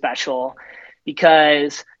really special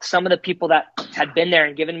because some of the people that had been there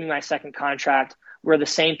and given me my second contract were the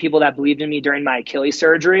same people that believed in me during my Achilles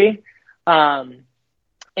surgery.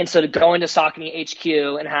 And so to go into Saucony HQ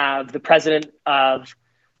and have the president of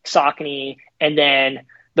Saucony and then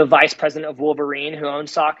the vice president of Wolverine who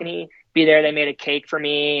owns Saucony be there, they made a cake for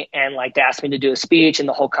me and like they asked me to do a speech and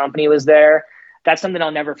the whole company was there. That's something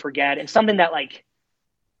I'll never forget. And something that like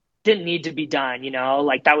didn't need to be done,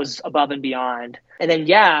 like that was above and beyond. And then,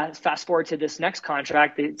 fast forward to this next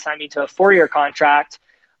contract, they signed me to a 4-year contract.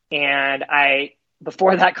 And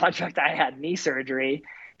before that contract, I had knee surgery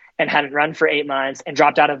and hadn't run for 8 months and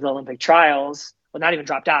dropped out of the Olympic trials. Well, not even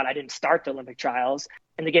dropped out. I didn't start the Olympic trials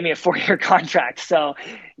and they gave me a 4-year contract. So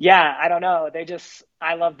I don't know.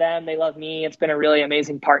 I love them. They love me. It's been a really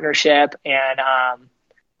amazing partnership. And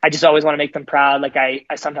I just always want to make them proud. Like I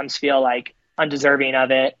sometimes feel like undeserving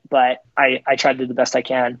of it, but I try to do the best I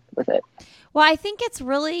can with it. Well, I think it's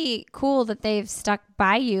really cool that they've stuck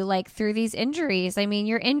by you like through these injuries. I mean,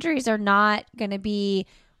 your injuries are not going to be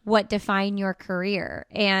what define your career,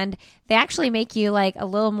 and they actually make you like a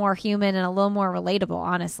little more human and a little more relatable,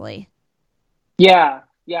 honestly. Yeah,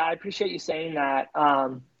 I appreciate you saying that.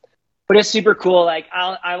 But it's super cool. Like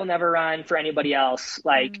I will never run for anybody else.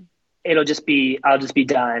 Like I'll just be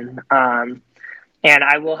done. And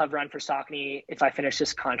I will have run for Saucony if I finish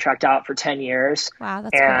this contract out for 10 years. Wow,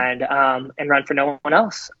 that's cool. And run for no one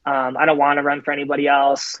else. I don't want to run for anybody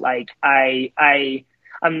else. Like I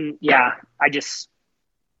just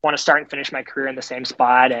want to start and finish my career in the same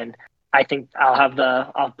spot. And I think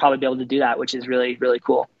I'll probably be able to do that, which is really, really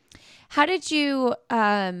cool. How did you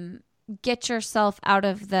get yourself out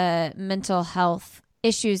of the mental health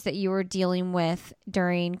issues that you were dealing with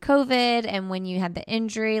during COVID and when you had the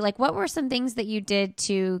injury? Like, what were some things that you did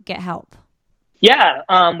to get help? Yeah,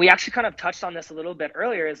 we actually kind of touched on this a little bit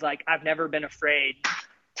earlier, is like, I've never been afraid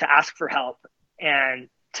to ask for help and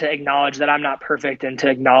to acknowledge that I'm not perfect and to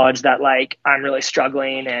acknowledge that like I'm really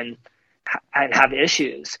struggling and have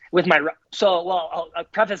issues with I'll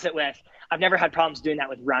preface it with, I've never had problems doing that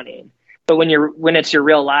with running. But when it's your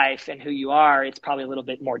real life and who you are, it's probably a little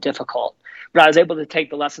bit more difficult. But I was able to take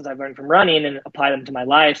the lessons I've learned from running and apply them to my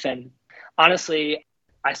life. And honestly,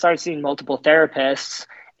 I started seeing multiple therapists.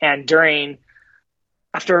 And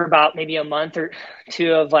after about maybe a month or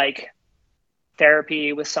two of like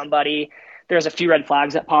therapy with somebody, there's a few red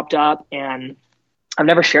flags that popped up. And I've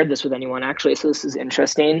never shared this with anyone actually, so this is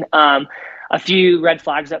interesting. A few red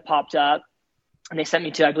flags that popped up, and they sent me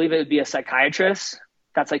to, I believe it would be a psychiatrist.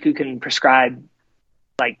 That's like who can prescribe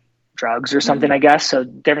like drugs or something, I guess. So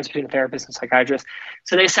difference between a therapist and psychiatrist.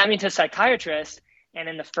 So they sent me to a psychiatrist, and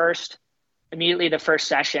in immediately the first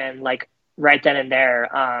session, like right then and there,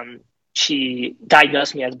 she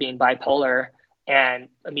diagnosed me as being bipolar and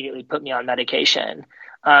immediately put me on medication.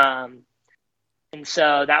 And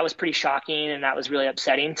so that was pretty shocking, and that was really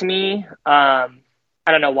upsetting to me. I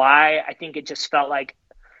don't know why. I think it just felt like,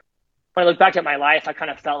 when I look back at my life, I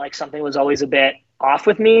kind of felt like something was always a bit off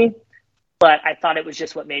with me, but I thought it was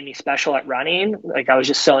just what made me special at running. Like I was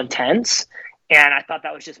just so intense, and I thought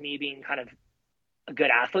that was just me being kind of a good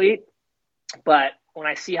athlete. But when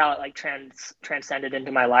I see how it like transcended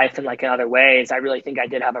into my life and like in other ways, I really think I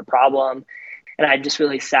did have a problem. And I'm just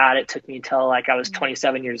really sad it took me till like I was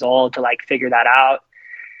 27 years old to like figure that out.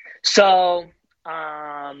 So,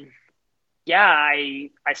 yeah, I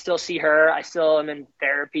still see her. I still am in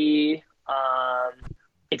therapy.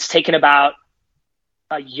 It's taken about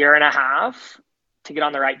a year and a half to get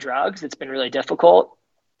on the right drugs. It's been really difficult.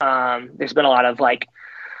 There's been a lot of like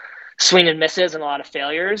swing and misses and a lot of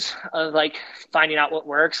failures of like finding out what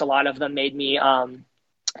works. A lot of them made me,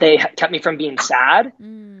 they kept me from being sad,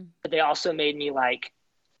 but they also made me like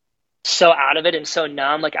so out of it and so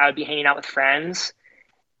numb. Like I would be hanging out with friends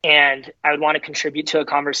and I would want to contribute to a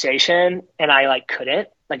conversation, and I like couldn't,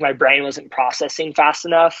 like my brain wasn't processing fast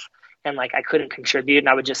enough, and like I couldn't contribute, and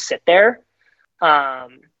I would just sit there.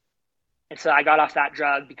 And so I got off that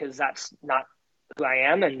drug because that's not who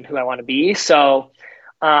I am and who I want to be. So,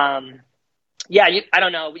 yeah, I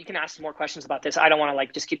don't know. You can ask more questions about this. I don't want to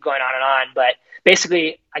like just keep going on and on, but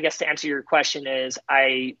basically, I guess to answer your question is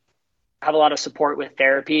I have a lot of support with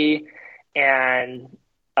therapy and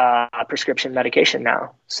prescription medication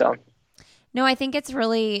now. So, no, I think it's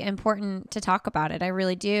really important to talk about it. I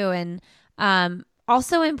really do. And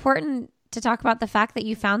also important to talk about the fact that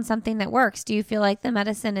you found something that works. Do you feel like the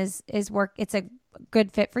medicine is it's a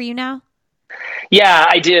good fit for you now? Yeah,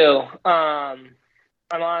 I do. I'm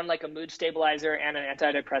on like a mood stabilizer and an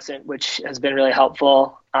antidepressant, which has been really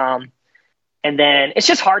helpful. And then it's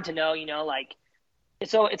just hard to know, like,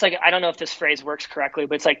 it's like, I don't know if this phrase works correctly,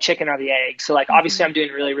 but it's like chicken or the egg. So like, obviously I'm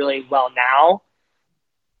doing really, really well now,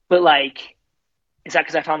 but like, is that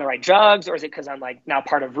because I found the right drugs, or is it because I'm like now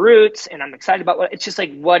part of Roots and I'm excited about it's just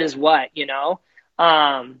like, what is what,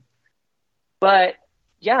 but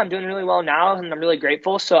yeah, I'm doing really well now and I'm really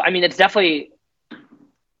grateful. So, I mean, it's definitely,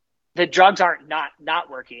 the drugs aren't not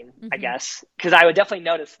working, I guess, because I would definitely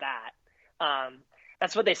notice that.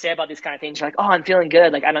 That's what they say about these kind of things. You're like, oh, I'm feeling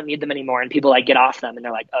good. Like, I don't need them anymore. And people like get off them and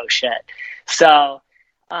they're like, oh shit. So,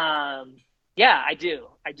 yeah, I do.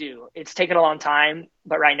 It's taken a long time,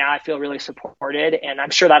 but right now I feel really supported, and I'm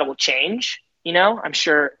sure that will change. I'm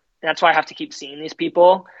sure that's why I have to keep seeing these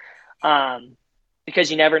people. Because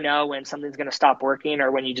you never know when something's going to stop working, or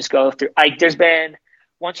when you just go through, like, there's been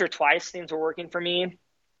once or twice things were working for me,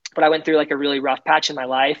 but I went through like a really rough patch in my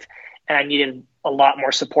life, and I needed a lot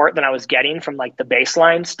more support than I was getting from like the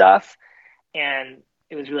baseline stuff. And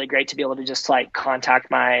it was really great to be able to just like contact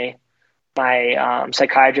my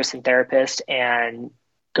psychiatrist and therapist and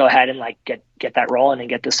go ahead and like get that rolling and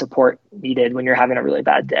get the support needed when you're having a really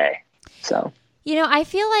bad day. So, I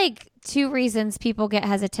feel like two reasons people get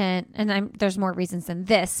hesitant, and there's more reasons than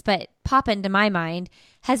this, but pop into my mind,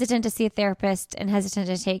 hesitant to see a therapist and hesitant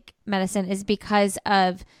to take medicine is because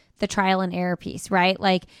of the trial and error piece, right?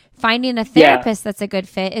 Like finding a therapist that's a good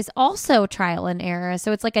fit is also trial and error.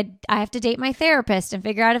 So it's like I have to date my therapist and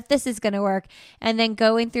figure out if this is going to work. And then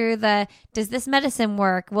going through does this medicine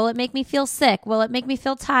work? Will it make me feel sick? Will it make me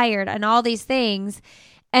feel tired? And all these things.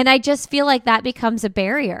 And I just feel like that becomes a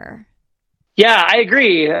barrier. Yeah, I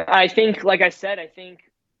agree. I think, like I said,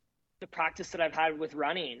 the practice that I've had with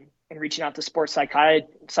running and reaching out to sports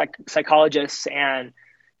psychologists and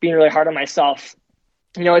being really hard on myself,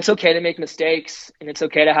 it's okay to make mistakes and it's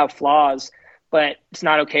okay to have flaws, but it's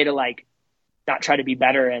not okay to like not try to be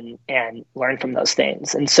better and learn from those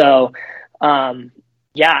things. And so,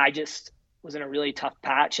 yeah, I just was in a really tough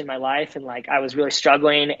patch in my life, and like I was really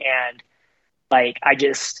struggling, and like I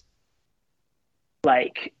just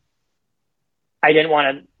like I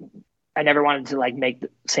never wanted to like make the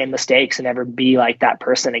same mistakes and never be like that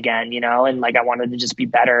person again, and like I wanted to just be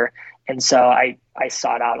better. And so I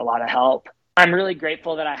sought out a lot of help. I'm really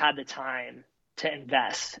grateful that I had the time to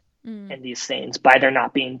invest in these things by there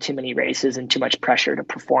not being too many races and too much pressure to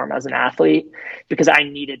perform as an athlete, because I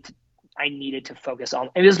needed to focus on,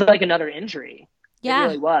 it was like another injury. Yeah. It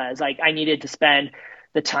really was like, I needed to spend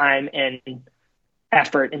the time and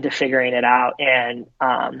effort into figuring it out. And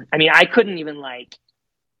I mean, I couldn't get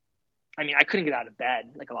out of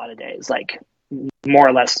bed like a lot of days, like more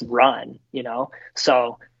or less run,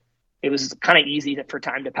 so it was kind of easy for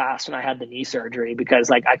time to pass when I had the knee surgery, because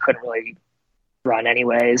like I couldn't really run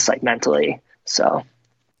anyways, like mentally. So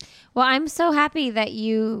well, I'm so happy that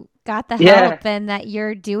you got the help and that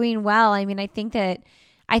you're doing well. I mean, I think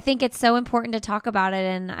it's so important to talk about it,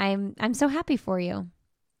 and I'm so happy for you.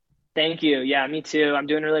 Thank you. Yeah, me too. I'm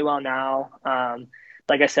doing really well now.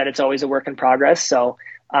 Like I said, it's always a work in progress. So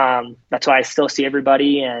that's why I still see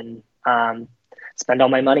everybody and spend all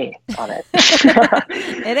my money on it.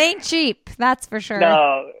 It ain't cheap, that's for sure.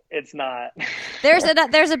 No, it's not. There's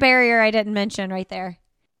a barrier I didn't mention right there.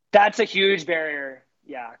 That's a huge barrier.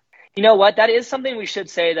 Yeah. You know what? That is something we should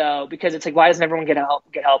say though, because it's like, why doesn't everyone get help?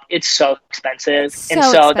 It's so expensive.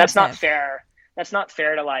 That's not fair. That's not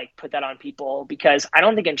fair to like put that on people, because I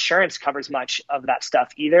don't think insurance covers much of that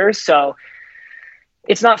stuff either. So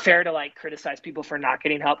it's not fair to like criticize people for not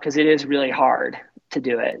getting help, because it is really hard to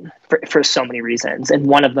do it for so many reasons. And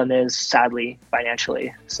one of them is sadly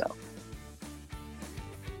financially. So.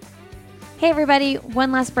 Hey everybody,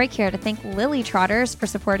 one last break here to thank Lily Trotters for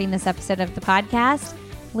supporting this episode of the podcast.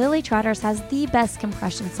 Lily Trotters has the best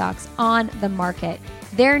compression socks on the market.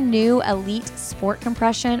 Their new Elite Sport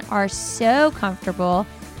Compression are so comfortable.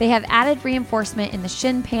 They have added reinforcement in the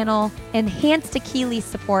shin panel, enhanced Achilles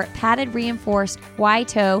support, padded reinforced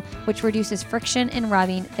Y-toe, which reduces friction and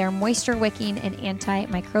rubbing. They're moisture wicking and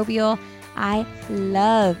antimicrobial. I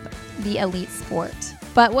love the Elite Sport.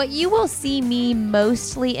 But what you will see me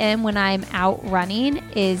mostly in when I'm out running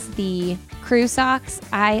is the crew socks.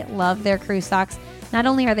 I love their crew socks. Not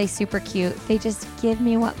only are they super cute, they just give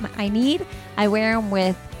me what I need. I wear them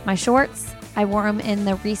with my shorts. I wore them in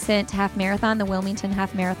the recent half marathon, the Wilmington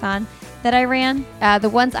half marathon that I ran. The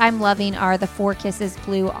ones I'm loving are the Four Kisses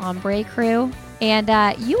Blue Ombre Crew. And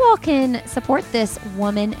you all can support this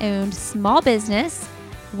woman-owned small business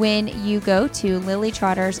when you go to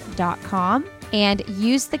lilytrotters.com and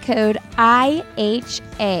use the code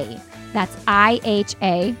IHA. That's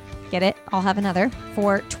IHA. Get it? I'll have another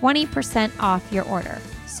for 20% off your order.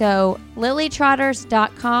 So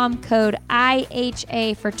lilytrotters.com, code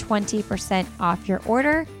IHA for 20% off your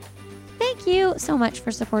order. Thank you so much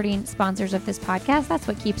for supporting sponsors of this podcast. That's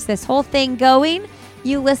what keeps this whole thing going.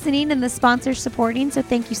 You listening and the sponsors supporting. So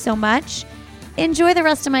thank you so much. Enjoy the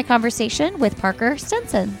rest of my conversation with Parker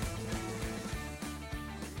Stinson.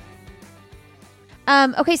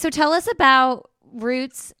 Okay, so tell us about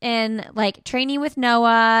Roots and like training with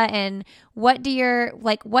Noah, and what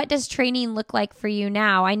does training look like for you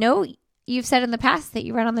now? I know you've said in the past that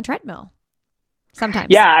you run on the treadmill sometimes.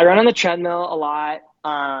 Yeah, I run on the treadmill a lot.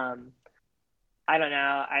 I don't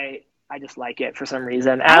know. I just like it for some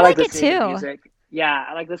reason. I like it listening too. to music. Yeah,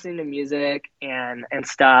 I like listening to music and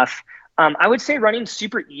stuff. I would say running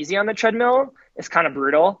super easy on the treadmill is kind of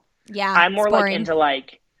brutal. Yeah, I'm more like into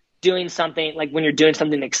like doing something, like when you're doing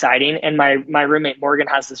something exciting. And my roommate Morgan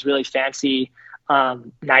has this really fancy,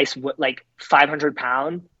 nice, like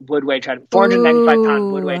 500-pound Woodway treadmill,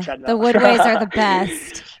 495-pound Woodway treadmill. The Woodways are the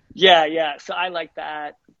best. Yeah. So I like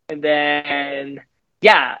that. And then,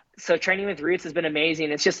 yeah, so training with Roots has been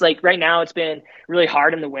amazing. It's just like right now it's been really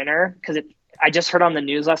hard in the winter because I just heard on the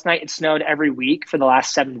news last night, it snowed every week for the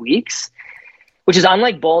last 7 weeks, which is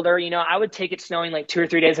unlike Boulder. I would take it snowing like 2 or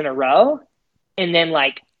 3 days in a row and then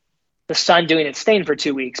like the sun doing its thing for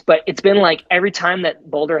 2 weeks. But it's been like every time that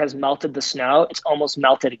Boulder has melted the snow, it's almost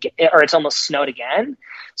melted again, or it's almost snowed again.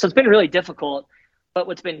 So it's been really difficult. But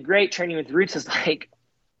what's been great training with Roots is like,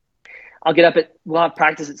 we'll have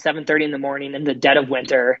practice at 7:30 in the morning in the dead of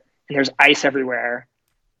winter, and there's ice everywhere.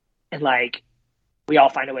 And like, we all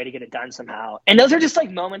find a way to get it done somehow. And those are just like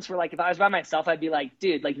moments where like, if I was by myself, I'd be like,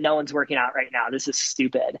 dude, like no one's working out right now. This is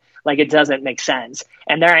stupid. Like it doesn't make sense.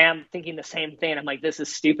 And there I am thinking the same thing. I'm like, this is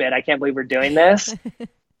stupid. I can't believe we're doing this.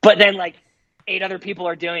 But then like 8 other people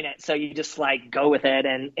are doing it. So you just like go with it,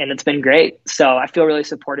 and it's been great. So I feel really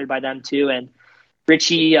supported by them too. And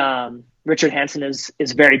Richard Hansen is a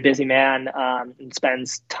very busy man, and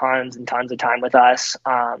spends tons and tons of time with us.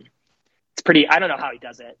 It's pretty, I don't know how he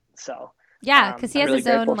does it. So yeah, because he has really his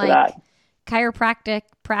own like chiropractic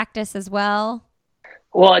practice as well.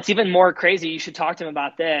 Well, it's even more crazy. You should talk to him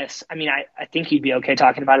about this. I mean, I think he'd be okay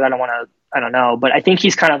talking about it. I don't know, but I think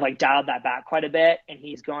he's kind of like dialed that back quite a bit, and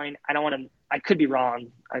he's going, I could be wrong.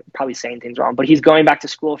 I'm probably saying things wrong, but he's going back to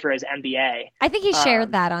school for his MBA. I think he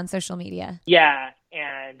shared that on social media. Yeah.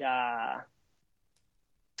 And,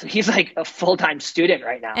 so he's like a full-time student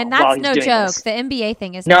right now. And that's no joke. The MBA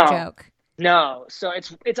thing is no joke. No, so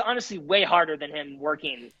it's honestly way harder than him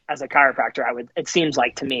working as a chiropractor. It seems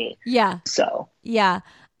like to me. Yeah. So Yeah.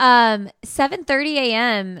 7:30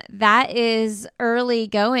 a.m. That is early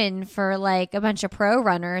going for like a bunch of pro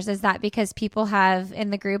runners. Is that because people have in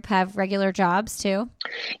the group have regular jobs too?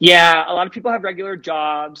 yeah, a lot of people have regular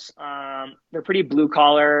jobs. They're pretty blue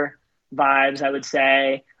collar vibes, I would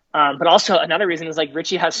say. But also another reason is like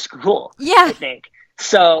Richie has school, Yeah. I think.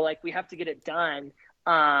 So like we have to get it done.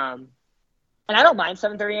 Um, and I don't mind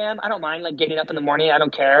 7:30 a.m. I don't mind like getting up in the morning. I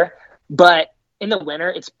don't care. But in the winter,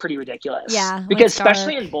 it's pretty ridiculous Yeah, when because it's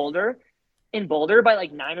especially dark. in Boulder by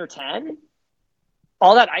like 9 or 10,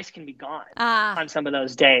 all that ice can be gone Ah. on some of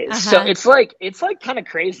those days. So Uh-huh. it's like kind of Like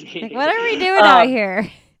crazy. what are we doing out here?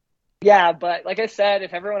 Yeah, but like I said,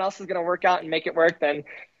 if everyone else is going to work out and make it work, then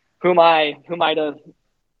who am I to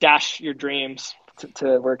dash your dreams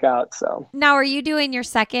to work out? So Now, are you doing your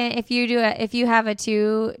second if you have a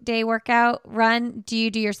 2-day workout run, do you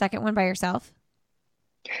do your second one by yourself?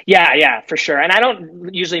 yeah, for sure. And I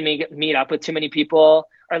don't usually meet up with too many people,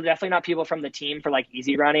 or definitely not people from the team for like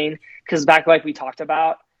easy running, because back like we talked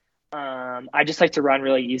about, I just like to run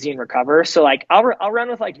really easy and recover. So like I'll run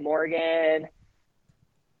with like Morgan,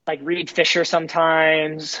 like Reed Fisher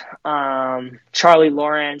sometimes, Charlie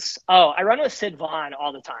Lawrence. Oh, I run with Sid Vaughn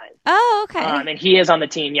all the time. Oh, okay. And he is on the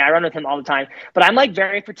team. Yeah, I run with him all the time. But I'm like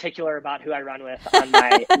very particular about who I run with on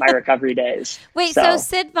my recovery days. Wait, so So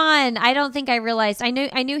Sid Vaughn, I don't think I realized. I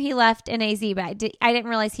knew he left NAZ, but I didn't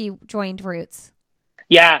realize he joined Roots.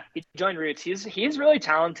 yeah, he joined Roots. He's really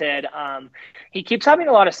talented. He keeps having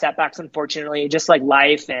a lot of setbacks, unfortunately, just like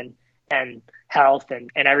life and health and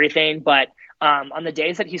everything. But on the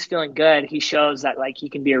days that he's feeling good, he shows that like he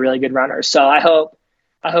can be a really good runner. So I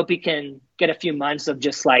hope he can get a few months of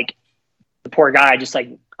just like the poor guy, just like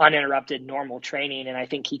uninterrupted normal training, and I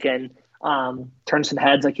think he can turn some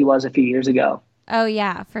heads like he was a few years ago. Oh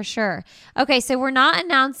yeah, for sure. Okay, so we're not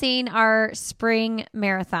announcing our spring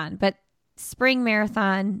marathon, but spring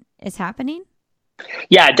marathon is happening.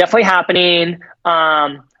 Yeah, definitely happening.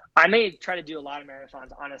 I may try to do a lot of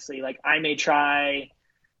marathons, honestly. Like I may try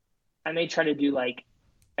to do like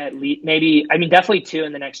at least maybe, I mean, definitely two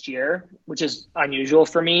in the next year, which is unusual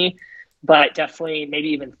for me, but definitely maybe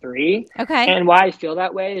even three. Okay. And why I feel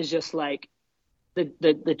that way is just like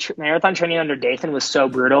the marathon training under Dathan was so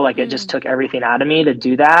brutal. Like it just Mm. took everything out of me to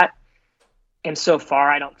do that. And so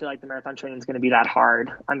far, I don't feel like the marathon training is going to be that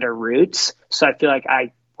hard under Roots. So I feel like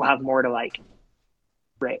I will have more to like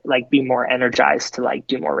be more energized to like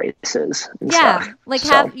do more races and Yeah, stuff. like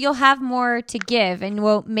So you'll have more to give, and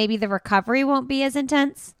maybe the recovery won't be as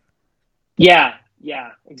intense. yeah,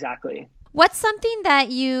 exactly. What's something that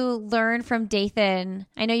you learned from Dathan?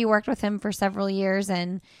 I know you worked with him for several years,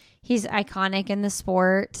 and he's iconic in the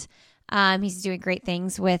sport. He's doing great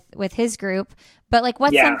things with his group. But like,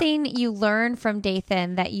 what's Yeah. something you learned from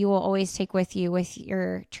Dathan that you will always take with you with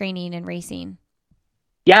your training and racing?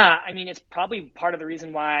 Yeah, I mean, it's probably part of the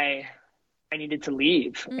reason why I needed to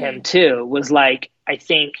leave him Mm. too, was like, I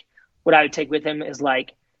think what I would take with him is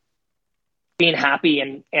like being happy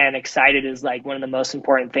and excited is like one of the most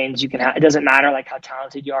important things you can have. It doesn't matter like how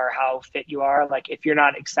talented you are, or how fit you are. Like if you're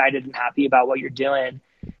not excited and happy about what you're doing,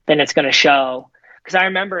 then it's going to show. Because I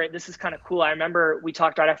remember this is kind of cool. I remember we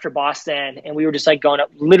talked right after Boston, and we were just like going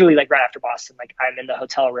up, literally like right after Boston. Like I'm in the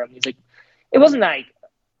hotel room. He's like, it wasn't like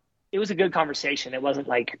it was a good conversation. It wasn't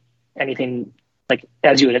like anything like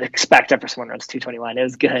as you would expect after someone runs 2:21. It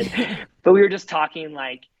was good, but we were just talking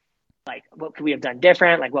like what could we have done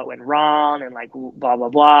different, like what went wrong, and like blah blah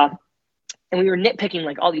blah. And we were nitpicking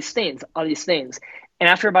like all these things. And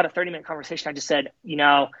after about a 30-minute conversation, I just said,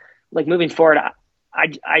 like moving forward,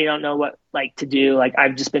 I don't know what like to do. Like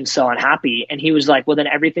I've just been so unhappy. And he was like, well, then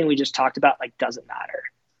everything we just talked about like doesn't matter.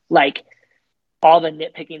 Like all the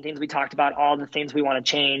nitpicking things we talked about, all the things we want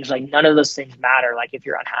to change, like none of those things matter. Like if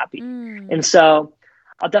you're unhappy. Mm. And so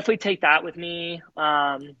I'll definitely take that with me.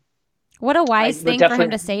 What a I wise would thing for him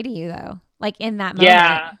definitely, to say to you, though, like in that moment.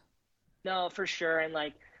 yeah, no, for sure. And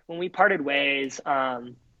like when we parted ways,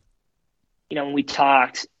 when we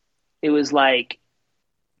talked, it was like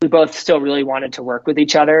we both still really wanted to work with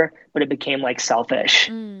each other, but it became like selfish.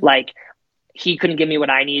 Mm. Like he couldn't give me what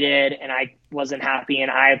I needed, and I wasn't happy,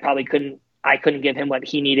 and I couldn't give him what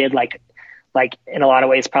he needed, like in a lot of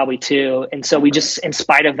ways probably too. And so we just, in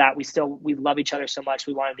spite of that, we love each other so much.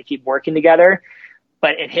 We wanted to keep working together,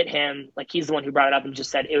 but it hit him. Like he's the one who brought it up and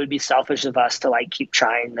just said, it would be selfish of us to like keep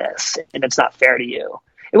trying this. And it's not fair to you.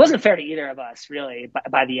 It wasn't fair to either of us really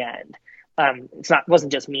by the end.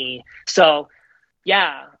 Wasn't just me. So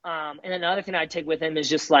yeah. And another thing I'd take with him is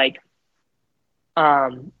just like,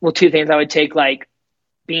 two things I would take, like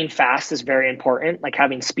being fast is very important. Like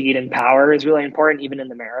having speed and power is really important, even in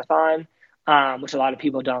the marathon, which a lot of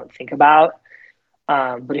people don't think about.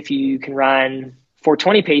 But if you can run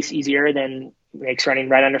 420 pace easier, then it makes running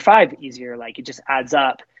right under 5 easier. Like it just adds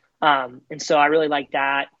up. And so I really like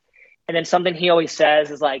that. And then something he always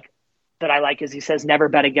says is like, that I like is he says, never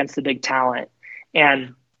bet against the big talent.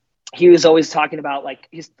 And he was always talking about like,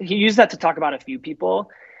 he used that to talk about a few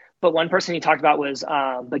people, but one person he talked about was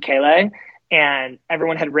Bekele, and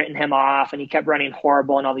everyone had written him off and he kept running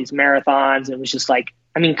horrible in all these marathons and was just like,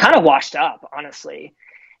 I mean, kind of washed up, honestly.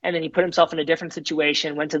 And then he put himself in a different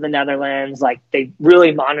situation, went to the Netherlands. Like they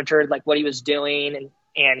really monitored like what he was doing,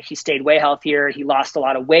 and he stayed way healthier. He lost a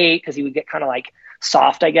lot of weight because he would get kind of like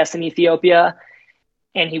soft, I guess, in Ethiopia.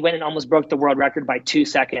 And he went and almost broke the world record by 2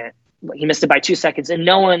 seconds. He missed it by 2 seconds, and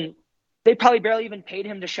they probably barely even paid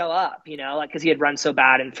him to show up, you know, like because he had run so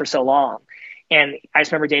bad and for so long. And I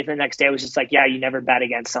just remember Dave the next day was just like, yeah, you never bet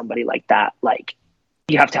against somebody like that. Like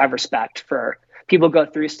you have to have respect for people go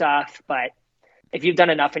through stuff, but if you've done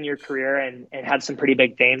enough in your career and had some pretty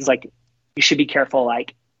big things, like you should be careful,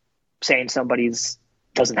 like saying somebody's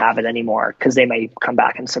doesn't have it anymore, because they may come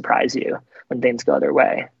back and surprise you when things go their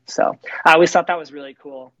way. So I always thought that was really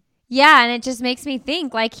cool. Yeah, and it just makes me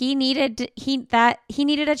think like he needed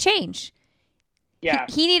a change. Yeah.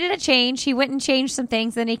 He needed a change. He went and changed some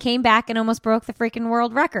things, then he came back and almost broke the freaking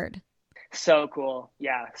world record. So cool.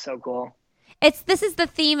 Yeah, so cool. This is the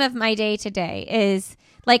theme of my day today, is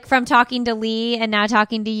like from talking to Lee and now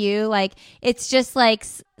talking to you, like it's just like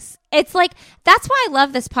it's like that's why I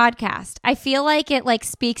love this podcast. I feel like it like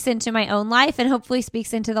speaks into my own life and hopefully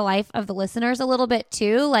speaks into the life of the listeners a little bit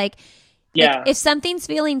too. Like, if something's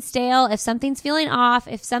feeling stale, if something's feeling off,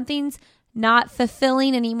 if something's not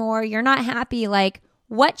fulfilling anymore, you're not happy, like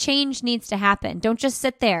what change needs to happen? Don't just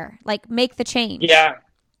sit there, like make the change.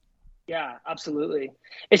 Yeah, absolutely.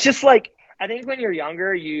 It's just like, I think when you're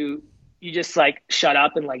younger, you just like shut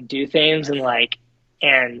up and like do things and like,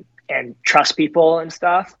 and trust people and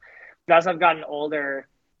stuff. But as I've gotten older,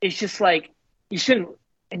 it's just like, you shouldn't,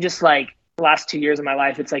 and just like the last 2 years of my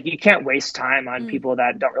life, it's like, you can't waste time on people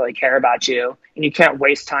that don't really care about you. And you can't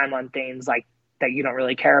waste time on things like that you don't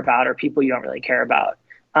really care about, or people you don't really care about.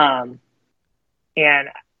 And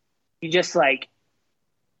you just like,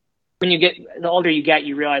 when you get, the older you get,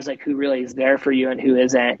 you realize like who really is there for you and who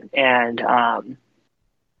isn't. And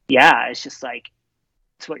yeah, it's just like,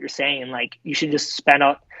 it's what you're saying. Like you should just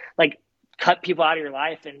cut people out of your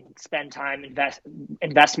life and spend time,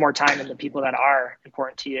 invest more time in the people that are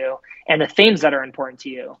important to you and the things that are important to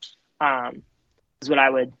you. Is what I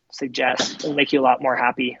would suggest. It'll make you a lot more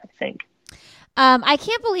happy, I think. I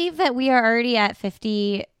can't believe that we are already at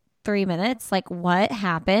 53 minutes. Like, what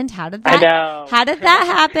happened? How did that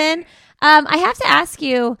happen? I have to ask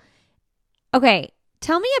you, okay,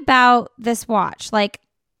 tell me about this watch. Like,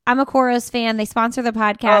 I'm a Coros fan. They sponsor the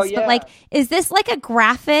podcast, but like, is this like a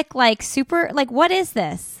graphic, like super, like what is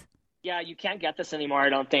this? Yeah, you can't get this anymore, I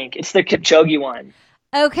don't think. It's the Kipchoge one.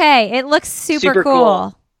 Okay, it looks super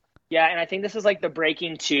cool. Yeah, and I think this is like the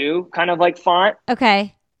Breaking 2 kind of like font.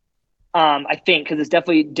 Okay. I think, because it's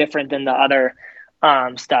definitely different than the other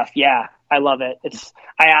stuff. Yeah, I love it.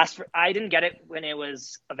 I didn't get it when it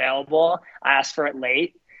was available. I asked for it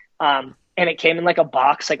late. And it came in like a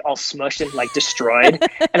box, like all smushed and like destroyed.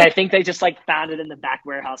 And I think they just like found it in the back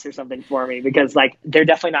warehouse or something for me, because like they're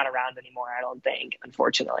definitely not around anymore, I don't think,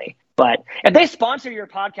 unfortunately. But if they sponsor your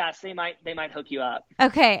podcast, they might hook you up.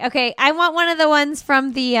 Okay. I want one of the ones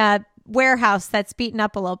from the warehouse that's beaten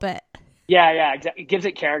up a little bit. Yeah, exactly. It gives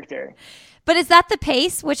it character. But is that the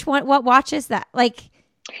Pace? Which one? What watch is that? Like,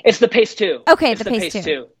 it's the Pace 2. Okay, it's the Pace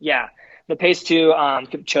 2. Yeah. The Pace 2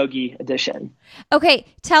 Kipchoge edition. Okay,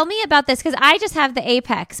 tell me about this, because I just have the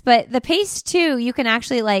Apex, but the Pace 2, you can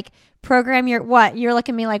actually like program your what? You're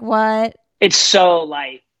looking at me like, what? It's so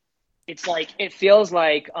light. It's like, it feels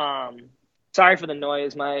like, sorry for the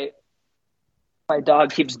noise. My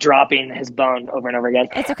dog keeps dropping his bone over and over again.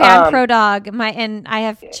 It's okay. I'm pro dog. And I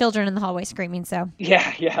have children in the hallway screaming. So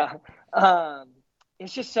yeah.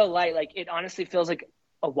 It's just so light. Like it honestly feels like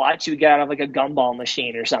a watch you would get out of like a gumball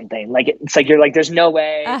machine or something. Like it's like, you're like, there's no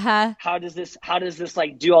way. How does this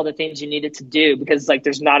like do all the things you need it to do? Because like,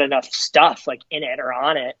 there's not enough stuff like in it or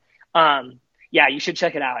on it. Yeah, you should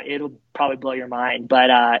check it out. It'll probably blow your mind. But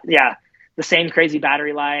yeah, the same crazy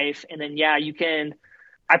battery life. And then, yeah,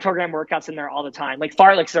 I program workouts in there all the time. Like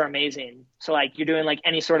fartleks are amazing. So like you're doing like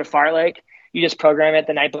any sort of fartlek, you just program it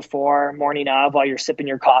the night before, morning of, while you're sipping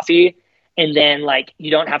your coffee. And then like, you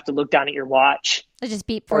don't have to look down at your watch. It just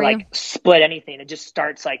beep for or you. Like split anything. It just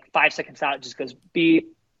starts like 5 seconds out. It just goes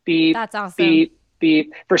beep, beep. That's awesome. Beep,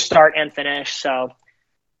 beep for start and finish. So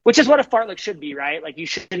which is what a fartlek should be, right? Like you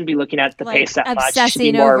shouldn't be looking at the Like pace that much.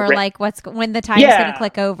 obsessing over like when the time's going to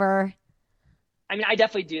click over. I mean, I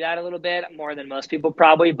definitely do that a little bit more than most people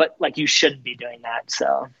probably, but like you shouldn't be doing that.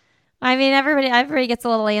 So, I mean, everybody gets a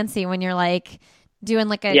little antsy when you're like doing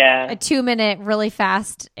like a 2-minute really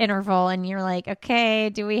fast interval and you're like, okay,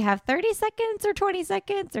 do we have 30 seconds or 20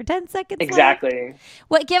 seconds or 10 seconds exactly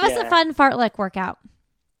left? Give us a fun fartlek workout.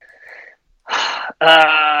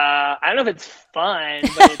 I don't know if it's fun,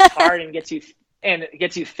 but it's hard and gets you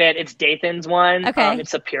fit. It's Dathan's one. Okay.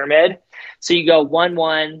 It's a pyramid, so you go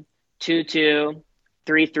 1-1, 2-2,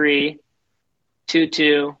 3-3,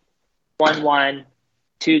 2-2, 1-1,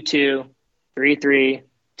 2-2, 3-3,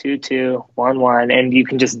 2-2, 1-1, and you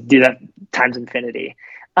can just do that times infinity.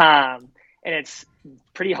 And it's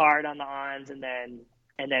pretty hard on the ons and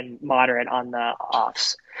then moderate on the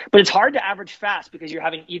offs. But it's hard to average fast because you're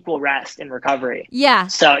having equal rest and recovery. Yeah.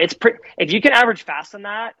 So if you can average fast on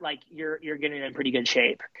that, like you're getting in pretty good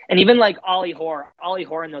shape. And even like Ollie Hoare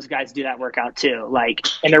and those guys do that workout too. Like,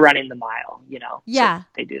 and they're running the mile, Yeah. So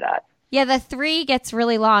they do that. Yeah, the 3 gets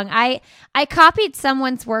really long. I copied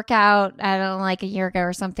someone's workout, I don't know, like a year ago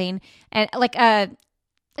or something, and like a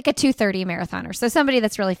 2:30 marathoner. So somebody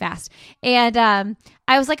that's really fast. And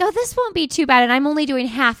I was like, oh, this won't be too bad. And I'm only doing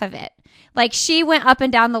half of it. Like she went up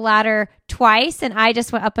and down the ladder twice and I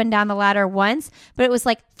just went up and down the ladder once, but it was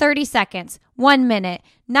like 30 seconds, 1 minute,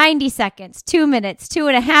 90 seconds, 2 minutes,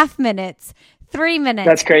 2.5 minutes, 3 minutes.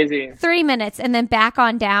 That's crazy. 3 minutes and then back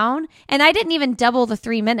on down. And I didn't even double the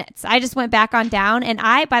 3 minutes. I just went back on down. And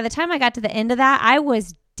by the time I got to the end of that, I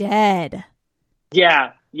was dead.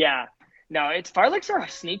 Yeah. No, fartleks are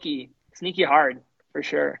sneaky hard for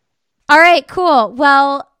sure. All right, cool.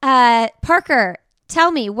 Well, Parker,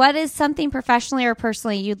 tell me, what is something professionally or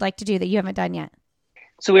personally you'd like to do that you haven't done yet?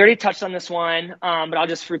 So we already touched on this one, but I'll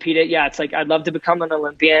just repeat it. Yeah, it's like I'd love to become an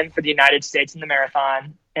Olympian for the United States in the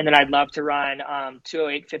marathon. And then I'd love to run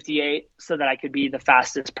 2:08:58 so that I could be the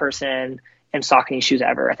fastest person in Saucony shoes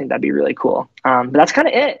ever. I think that'd be really cool. But that's kind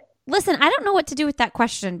of it. Listen, I don't know what to do with that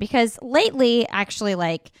question because lately, actually,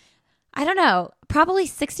 like, I don't know, probably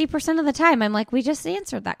 60% of the time, I'm like, we just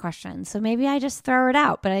answered that question. So maybe I just throw it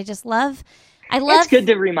out. But I love it's good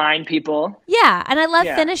to remind people. Yeah. And I love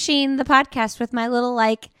finishing the podcast with my little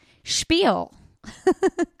like spiel.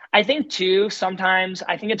 I think too, sometimes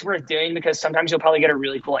I think it's worth doing because sometimes you'll probably get a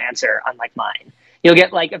really cool answer unlike mine. You'll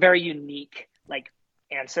get like a very unique like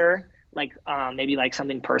answer, like maybe like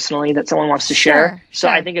something personally that someone wants to share. So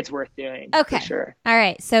I think it's worth doing. Okay. For sure. All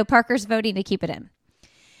right. So Parker's voting to keep it in.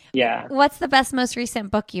 Yeah. What's the best, most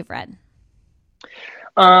recent book you've read?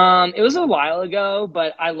 It was a while ago,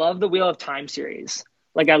 but I love the Wheel of Time series.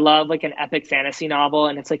 Like I love like an epic fantasy novel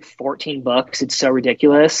and it's like 14 books. It's so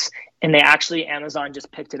ridiculous. And Amazon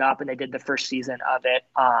just picked it up and they did the first season of it,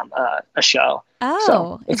 a show. Oh,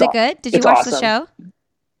 so is it good? Did you watch the show?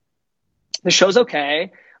 The show's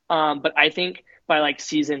okay. But I think by like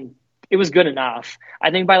it was good enough.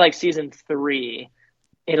 I think by like season 3,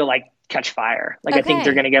 it'll like catch fire. Like I think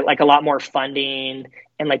they're going to get like a lot more funding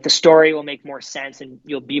and like the story will make more sense and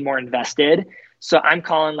you'll be more invested. So I'm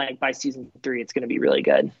calling like by season 3, it's going to be really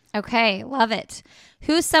good. Okay. Love it.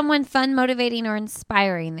 Who's someone fun, motivating, or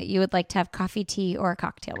inspiring that you would like to have coffee, tea, or a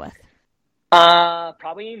cocktail with?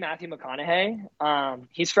 Probably Matthew McConaughey.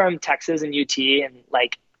 He's from Texas and UT and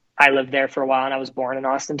like I lived there for a while and I was born in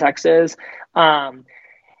Austin, Texas. And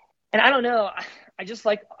I don't know. I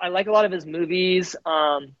like a lot of his movies.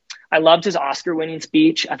 I loved his Oscar-winning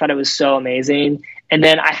speech. I thought it was so amazing. And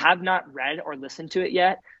then I have not read or listened to it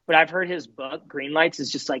yet, but I've heard his book, Green Lights, is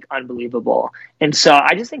just like unbelievable. And so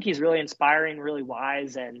I just think he's really inspiring, really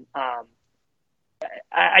wise. And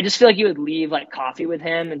I just feel like you would leave like coffee with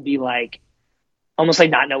him and be like, almost like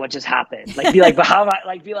not know what just happened. Like be like, but how am I,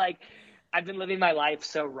 like be like, I've been living my life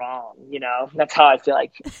so wrong, That's how I feel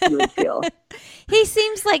like you would feel. He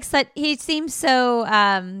seems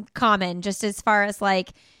so common, just as far as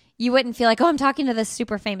like you wouldn't feel like, oh, I'm talking to this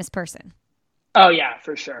super famous person. Oh yeah,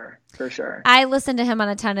 for sure. I listened to him on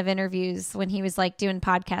a ton of interviews when he was like doing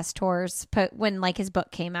podcast tours when like his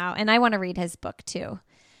book came out, and I want to read his book too.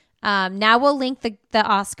 Now we'll link the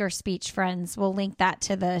Oscar speech, friends. We'll link that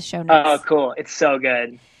to the show notes. Oh, cool! It's so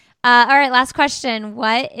good. All right, last question.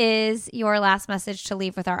 What is your last message to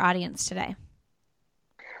leave with our audience today?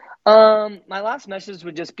 My last message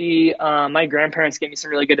would just be, my grandparents gave me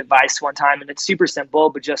some really good advice one time, and it's super simple,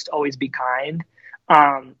 but just always be kind.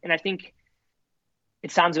 And I think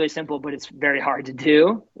it sounds really simple, but it's very hard to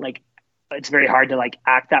do. Like, it's very hard to like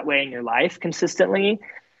act that way in your life consistently,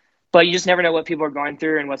 but you just never know what people are going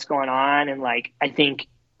through and what's going on. And like, I think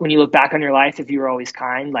when you look back on your life, if you were always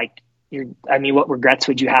kind, like what regrets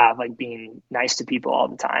would you have, like being nice to people all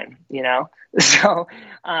the time, you know? So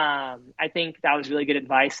I think that was really good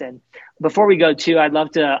advice. And before we go too, I'd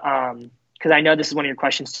love to, because I know this is one of your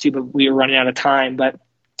questions too, but we are running out of time. But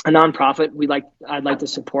a nonprofit I'd like to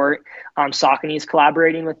support. Saucony's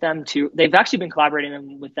collaborating with them too. They've actually been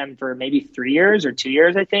collaborating with them for maybe 3 years or 2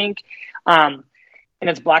 years, I think. And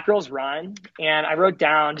it's Black Girls Run. And I wrote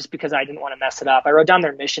down, just because I didn't want to mess it up, I wrote down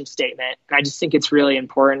their mission statement. And I just think it's really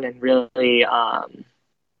important and really,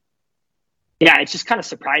 it's just kind of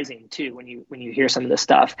surprising too when you hear some of this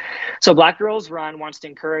stuff. So Black Girls Run wants to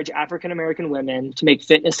encourage African-American women to make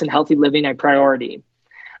fitness and healthy living a priority.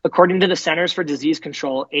 According to the Centers for Disease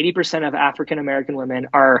Control, 80% of African-American women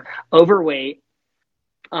are overweight.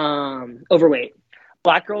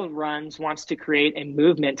 Black Girl Runs wants to create a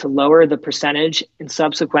movement to lower the percentage and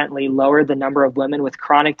subsequently lower the number of women with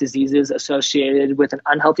chronic diseases associated with an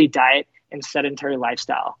unhealthy diet and sedentary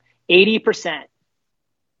lifestyle. 80%.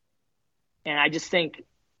 And I just think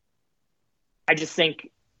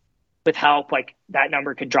with help, like that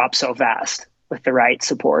number could drop so fast with the right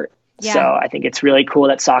support. Yeah. So I think it's really cool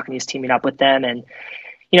that Saucony is teaming up with them. And,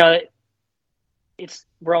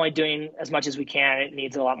 we're only doing as much as we can. It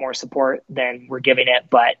needs a lot more support than we're giving it.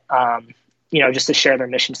 But, just to share their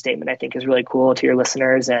mission statement, I think is really cool to your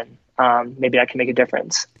listeners. And maybe that can make a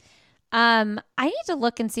difference. I need to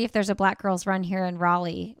look and see if there's a Black Girls Run here in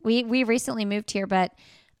Raleigh. We recently moved here, but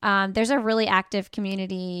there's a really active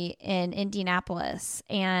community in Indianapolis.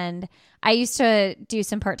 And I used to do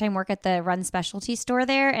some part-time work at the Run specialty store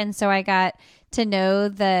there. And so I got to know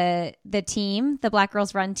the team, the Black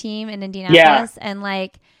Girls Run team in Indianapolis. Yeah. And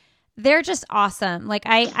like, they're just awesome. Like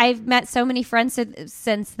I've met so many friends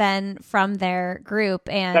since then from their group.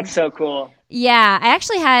 And that's so cool. Yeah. I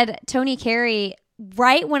actually had Tony Carey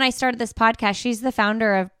right when I started this podcast. She's the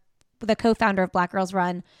co-founder of Black Girls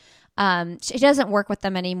Run. She doesn't work with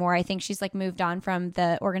them anymore. I think she's like moved on from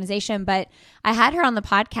the organization, but I had her on the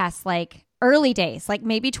podcast like early days, like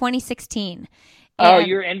maybe 2016. Oh,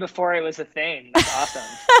 you were in before it was a thing. That's awesome.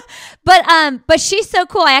 But she's so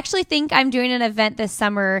cool. I actually think I'm doing an event this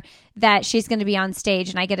summer that she's going to be on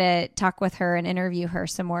stage and I get to talk with her and interview her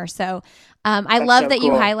some more. So, I love that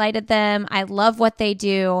you highlighted them. I love what they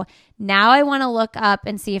do. Now I want to look up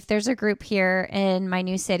and see if there's a group here in my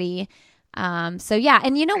new city. So yeah.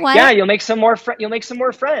 And you know what? Yeah. You'll make some more friends.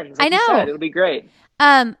 Like I know. You said, it'll be great.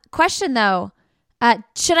 Question though.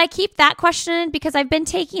 Should I keep that question? Because I've been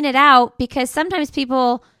taking it out because sometimes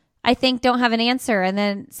people, I think, don't have an answer. And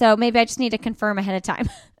then, so maybe I just need to confirm ahead of time.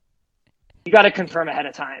 You got to confirm ahead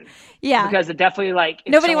of time. Yeah. Because it definitely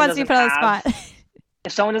nobody wants to be put on the spot.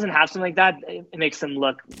 If someone doesn't have something like that, it makes them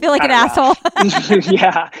feel like an asshole.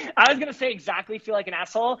 Yeah. I was going to say exactly feel like an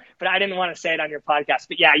asshole, but I didn't want to say it on your podcast.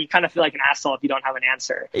 But yeah, you kind of feel like an asshole if you don't have an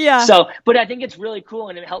answer. Yeah. So, but I think it's really cool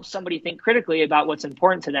and it helps somebody think critically about what's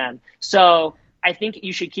important to them. So I think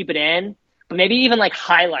you should keep it in, but maybe even like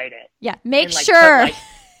highlight it. Yeah. Make sure.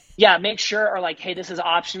 Make sure, or like, hey, this is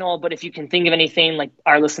optional, but if you can think of anything, like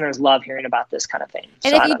our listeners love hearing about this kind of thing.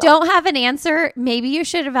 And if you don't have an answer, maybe you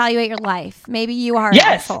should evaluate your life. Maybe you are an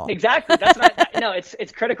asshole. Yes, exactly. That's what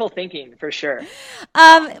it's critical thinking for sure.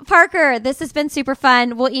 Parker, this has been super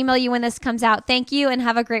fun. We'll email you when this comes out. Thank you and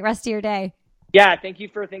have a great rest of your day. Yeah, thank you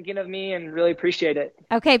for thinking of me and really appreciate it.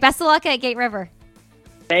 Okay, best of luck at Gate River.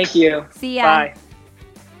 Thank you. See ya. Bye.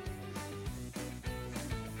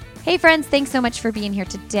 Hey friends, thanks so much for being here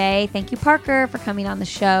today. Thank you, Parker, for coming on the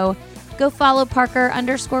show. Go follow Parker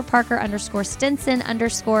 _ Stinson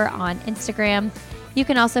 _ on Instagram. You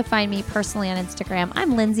can also find me personally on Instagram.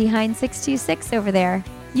 I'm Lindsay Hine 626 over there.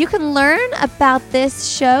 You can learn about this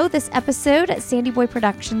show, this episode at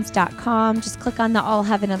sandyboyproductions.com. Just click on the I'll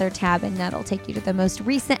Have Another tab and that'll take you to the most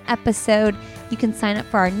recent episode. You can sign up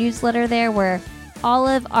for our newsletter there where all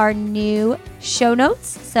of our new show notes.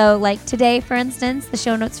 So like today, for instance, the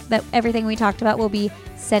show notes that everything we talked about will be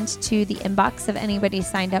sent to the inbox of anybody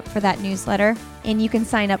signed up for that newsletter. And you can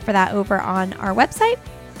sign up for that over on our website.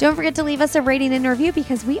 Don't forget to leave us a rating and review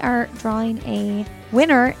because we are drawing a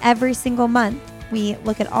winner every single month. We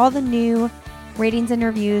look at all the new ratings and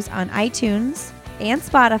reviews on iTunes and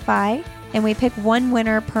Spotify, and we pick one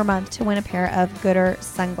winner per month to win a pair of Gooder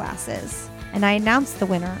sunglasses. And I announce the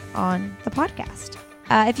winner on the podcast.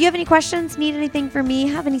 If you have any questions, need anything from me,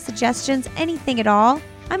 have any suggestions, anything at all,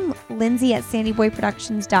 I'm Lindsay at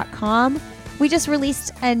sandyboyproductions.com. We just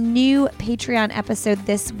released a new Patreon episode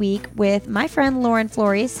this week with my friend Lauren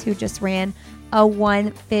Flores, who just ran a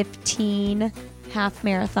 1:15 half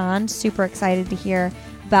marathon. Super excited to hear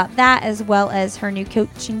about that, as well as her new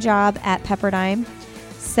coaching job at Pepperdine.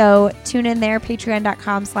 So tune in there,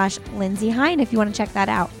 patreon.com/Lindsay Hine if you want to check that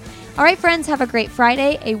out. All right, friends, have a great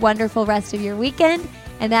Friday, a wonderful rest of your weekend.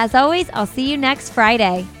 And as always, I'll see you next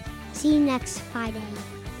Friday. See you next Friday.